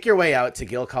 Make your way out to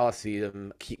Gill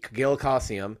Coliseum,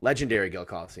 legendary Gill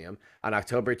Coliseum, on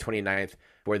October 29th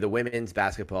for the women's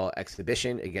basketball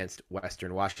exhibition against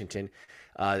Western Washington.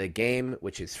 The game,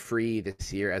 which is free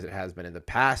this year as it has been in the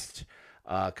past,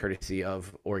 courtesy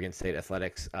of Oregon State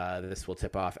Athletics. This will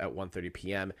tip off at 1:30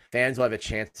 p.m. Fans will have a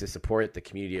chance to support the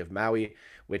community of Maui,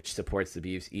 which supports the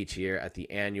Beavs each year at the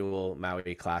annual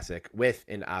Maui Classic with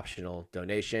an optional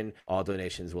donation. All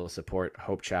donations will support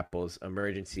Hope Chapel's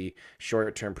emergency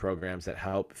short-term programs that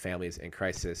help families in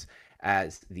crisis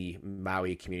as the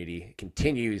Maui community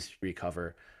continues to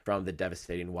recover from the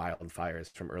devastating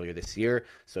wildfires from earlier this year.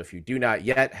 So if you do not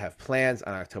yet have plans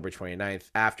on October 29th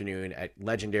afternoon at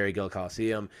legendary Gill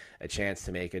Coliseum, a chance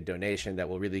to make a donation that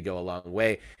will really go a long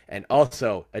way, and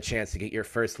also a chance to get your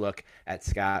first look at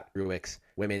Scott Ruick's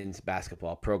women's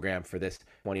basketball program for this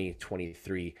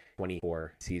 2023-24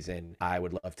 season. I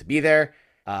would love to be there.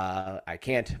 I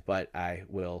can't, but I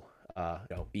will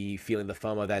be feeling the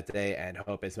FOMO that day and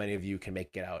hope as many of you can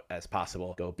make it out as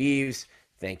possible. Go Beavs.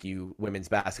 Thank you, women's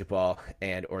basketball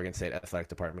and Oregon State Athletic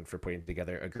Department, for putting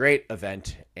together a great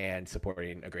event and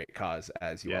supporting a great cause,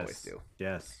 as you always do.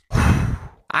 Yes.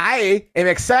 I am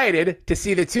excited to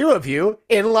see the two of you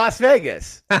in Las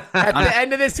Vegas at the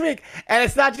end of this week. And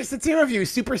it's not just the two of you.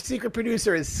 Super secret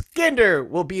producer Skinder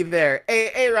will be there.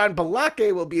 Aaron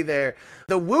Balake will be there.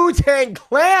 The Wu-Tang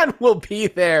Clan will be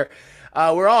there.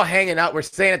 We're all hanging out. We're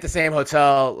staying at the same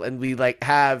hotel, and we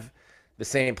have the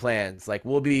same plans.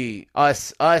 We'll be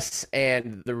us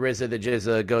and the RZA, the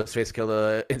Jizza, Ghostface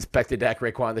Killer, Inspector Deck,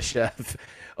 Raekwon the Chef,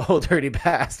 Old Dirty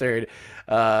Bastard,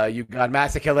 you got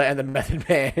Master Killer, and the Method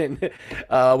Man.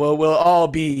 We'll all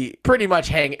be pretty much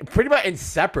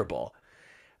inseparable.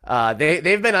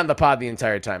 They've been on the pod the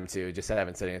entire time too. Just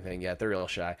haven't said anything yet. They're real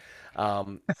shy.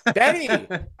 Benny,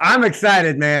 I'm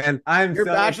excited, man. Your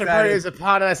bachelor party is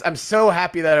upon us. I'm so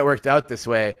happy that it worked out this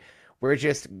way. We're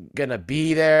just going to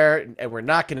be there, and we're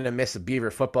not going to miss a Beaver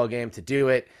football game to do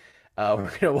it. We're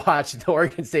going to watch the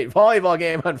Oregon State volleyball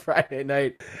game on Friday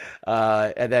night.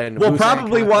 And then we'll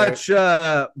probably watch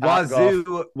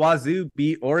Wazoo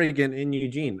beat Oregon in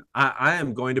Eugene. I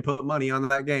am going to put money on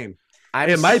that game.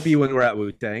 It might be when we're at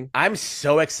Wu-Tang. I'm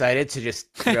so excited to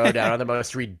just throw down on the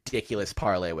most ridiculous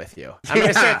parlay with you. I'm going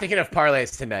to start thinking of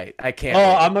parlays tonight. I can't.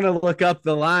 Oh, I'm going to look up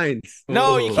the lines.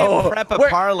 No, you can't prep a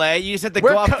parlay. You just have to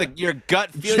go off your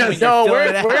gut feeling.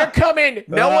 We're coming.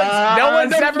 No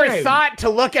one's ever thought to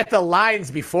look at the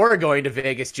lines before going to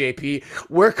Vegas, JP.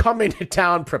 We're coming to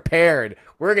town prepared.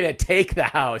 We're going to take the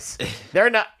house. They're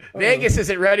not. Vegas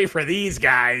isn't ready for these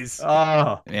guys.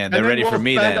 Oh, man, they're ready for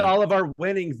me then. All of our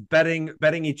winnings betting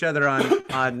each other on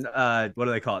what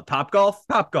do they call it? Top golf.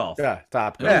 Yeah,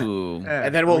 Top golf. Yeah.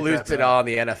 And then we'll lose it all in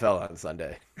the NFL on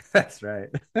Sunday. That's right.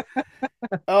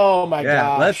 Oh my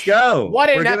gosh. Let's go. What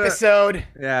an episode.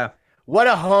 Yeah. What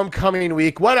a homecoming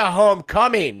week. What a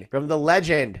homecoming from the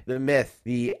legend, the myth,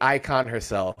 the icon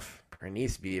herself,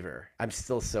 Bernice Beaver. I'm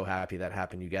still so happy that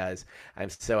happened, you guys. I'm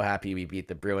so happy we beat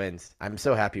the Bruins. I'm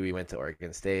so happy we went to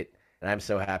Oregon State. And I'm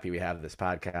so happy we have this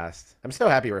podcast. I'm so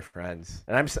happy we're friends.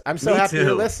 And I'm so happy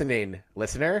you're listening.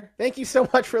 Listener, thank you so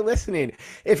much for listening.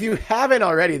 If you haven't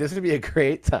already, this would be a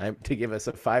great time to give us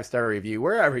a 5-star review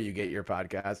wherever you get your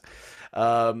podcast.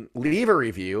 Leave a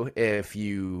review if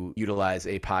you utilize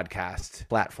a podcast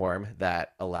platform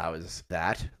that allows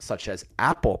that, such as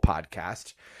Apple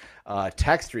Podcast.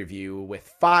 Text review with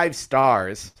 5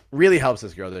 stars really helps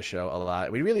us grow the show a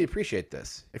lot. We really appreciate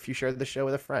this if you shared the show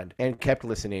with a friend and kept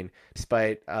listening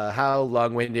despite how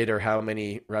long-winded or how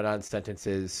many run-on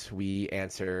sentences we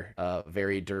answer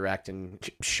very direct and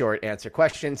short answer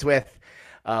questions with.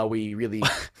 We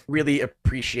really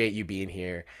appreciate you being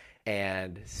here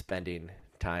and spending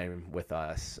time with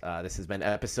us. This has been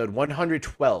episode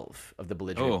 112 of the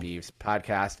Belligerent Beavs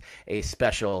podcast, a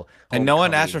special. And no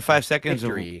one asked for 5 seconds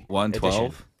of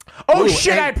 112. Oh,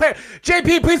 shit! I play.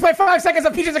 JP, please play 5 seconds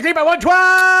of Peaches and Cream by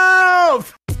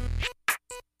 112.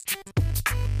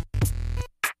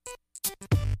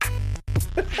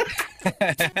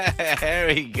 There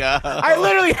we go. I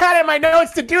literally had it in my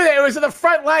notes to do that. It was in the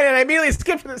front line, and I immediately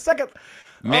skipped to the second.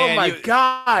 Man, oh my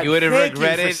God! You would have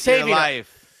regretted your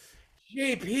life.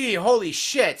 JP, holy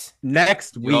shit.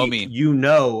 Next You owe week,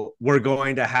 me. we're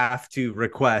going to have to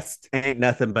request Ain't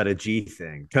Nothing But a G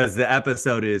Thing because the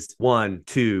episode is 1,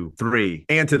 2, 3,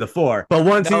 and to the 4. But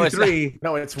 1, 2, 3.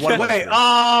 No, it's 1. Wait,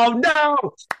 oh no!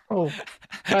 Oh,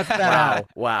 cut that out.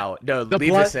 Wow. No,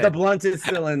 leave this in. The blunt is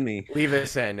still in me. Leave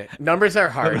this in. Numbers are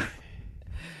hard.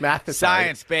 Math is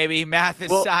science, hard. baby. Math is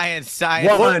science.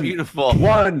 Science is beautiful.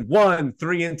 1, 1,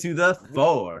 3 into the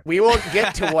 4. We will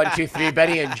get to 1, 2, 3,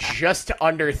 Benny, in just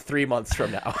under 3 months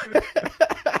from now.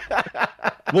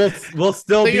 We'll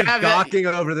still be gawking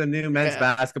over the new men's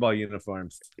basketball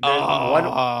uniforms.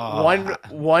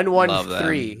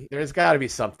 113. There's got to be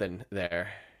something there.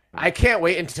 I can't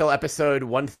wait until episode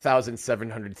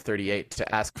 1738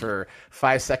 to ask for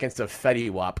 5 seconds of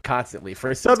Fetty Wap constantly for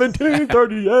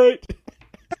 1738.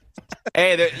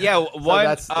 Hey,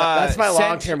 that's my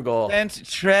long-term goal. Saint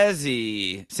Trez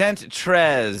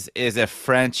is a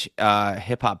French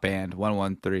hip-hop band.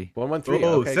 113. 113.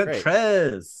 Oh, okay, Saint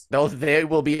Trez. They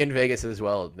will be in Vegas as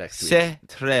well next week. Saint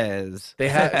Trez.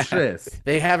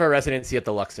 They have a residency at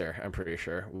the Luxor, I'm pretty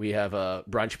sure. We have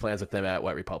brunch plans with them at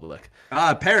Wet Republic.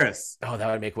 Paris. Oh, that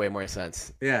would make way more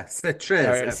sense. Yeah, Saint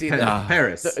Trez.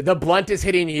 Paris. The blunt is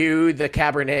hitting you. The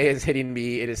Cabernet is hitting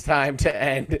me. It is time to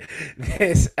end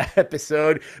this episode.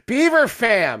 Beaver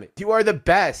fam, you are the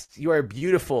best. You are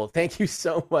beautiful. Thank you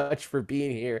so much for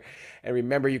being here. And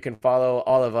remember, you can follow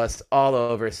all of us all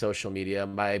over social media.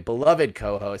 My beloved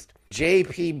co-host,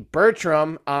 JP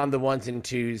Bertram on the ones and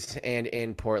twos and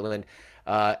in Portland,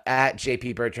 at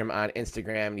JP Bertram on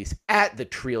Instagram. And he's at the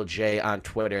Trial J on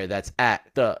Twitter. That's at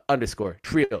the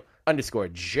 _Trial_J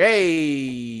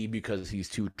because he's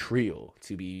too trial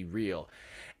to be real.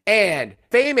 And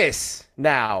famous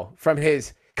now from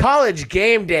his college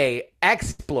game day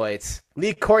exploits,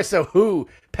 Lee Corso who,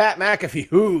 Pat McAfee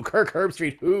who, Kirk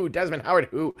Herbstreit who, Desmond Howard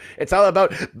who. It's all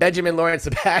about Benjamin Lawrence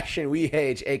Sebastian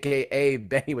Weehage, a.k.a.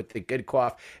 Benny with the good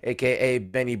quaff, a.k.a.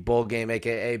 Benny Bull Game,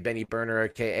 a.k.a. Benny Burner,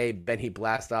 a.k.a. Benny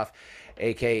Blastoff,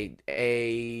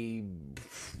 a.k.a.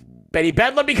 Benny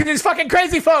Bedlam because he's fucking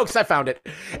crazy, folks. I found it.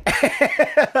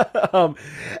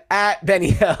 At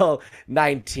Benny L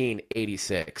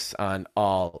 1986 on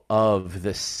all of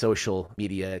the social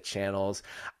media channels.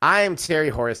 I'm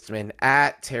Terry Horstman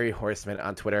at Terry Horstman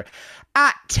on Twitter,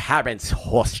 at Terrence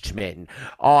Horstman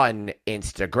on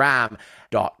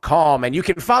Instagram.com. And you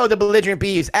can follow the Belligerent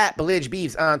Beeves at Bellig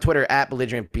Beeves on Twitter, at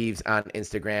Belligerent Beeves on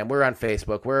Instagram. We're on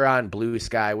Facebook. We're on Blue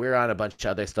Sky. We're on a bunch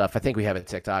of other stuff. I think we have a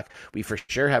TikTok. We for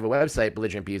sure have a website,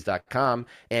 belligerentbeeves.com,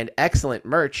 and excellent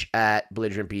merch at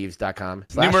belligerentbeeves.com.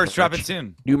 New merch dropping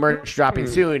soon. New merch dropping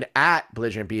soon at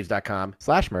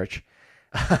belligerentbeeves.com/merch.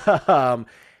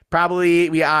 Probably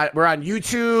we're on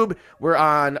YouTube. We're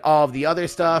on all of the other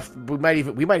stuff. We might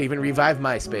even revive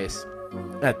MySpace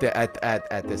at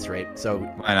this rate. So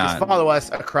why not? Just follow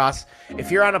us across. If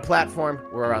you're on a platform,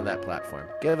 we're on that platform.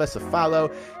 Give us a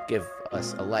follow, give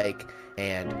us a like,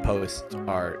 and post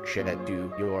our shit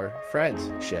to your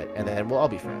friends' shit, and then we'll all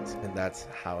be friends. And that's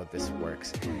how this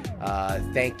works.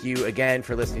 Thank you again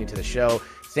for listening to the show.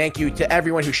 Thank you to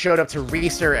everyone who showed up to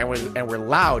Reeser and were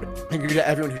loud. Thank you to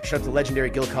everyone who showed up to Legendary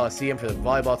Guild Coliseum for the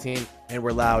volleyball team and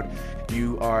were loud.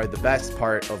 You are the best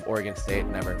part of Oregon State.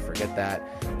 Never forget that.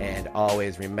 And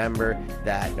always remember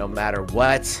that no matter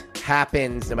what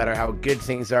happens, no matter how good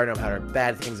things are, no matter how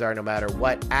bad things are, no matter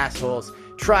what assholes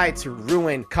try to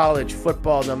ruin college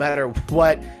football, no matter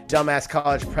what dumbass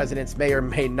college presidents may or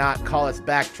may not call us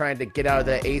back trying to get out of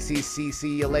the ACC,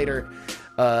 see you later,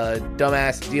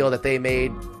 dumbass deal that they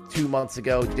made 2 months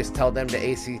ago. Just tell them to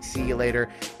ACC, see you later.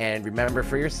 And remember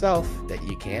for yourself that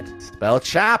you can't spell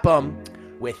Chapham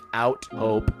without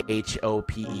hope,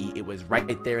 Hope. It was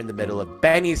right there in the middle of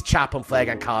Benny's Chapham flag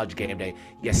on College Game Day.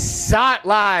 You saw it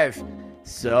live.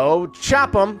 So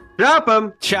chop 'em. Chop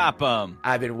 'em. Chop 'em.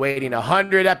 I've been waiting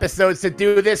 100 episodes to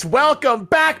do this. Welcome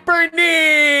back,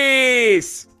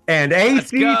 Bernice. And AC,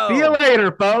 see you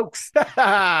later, folks.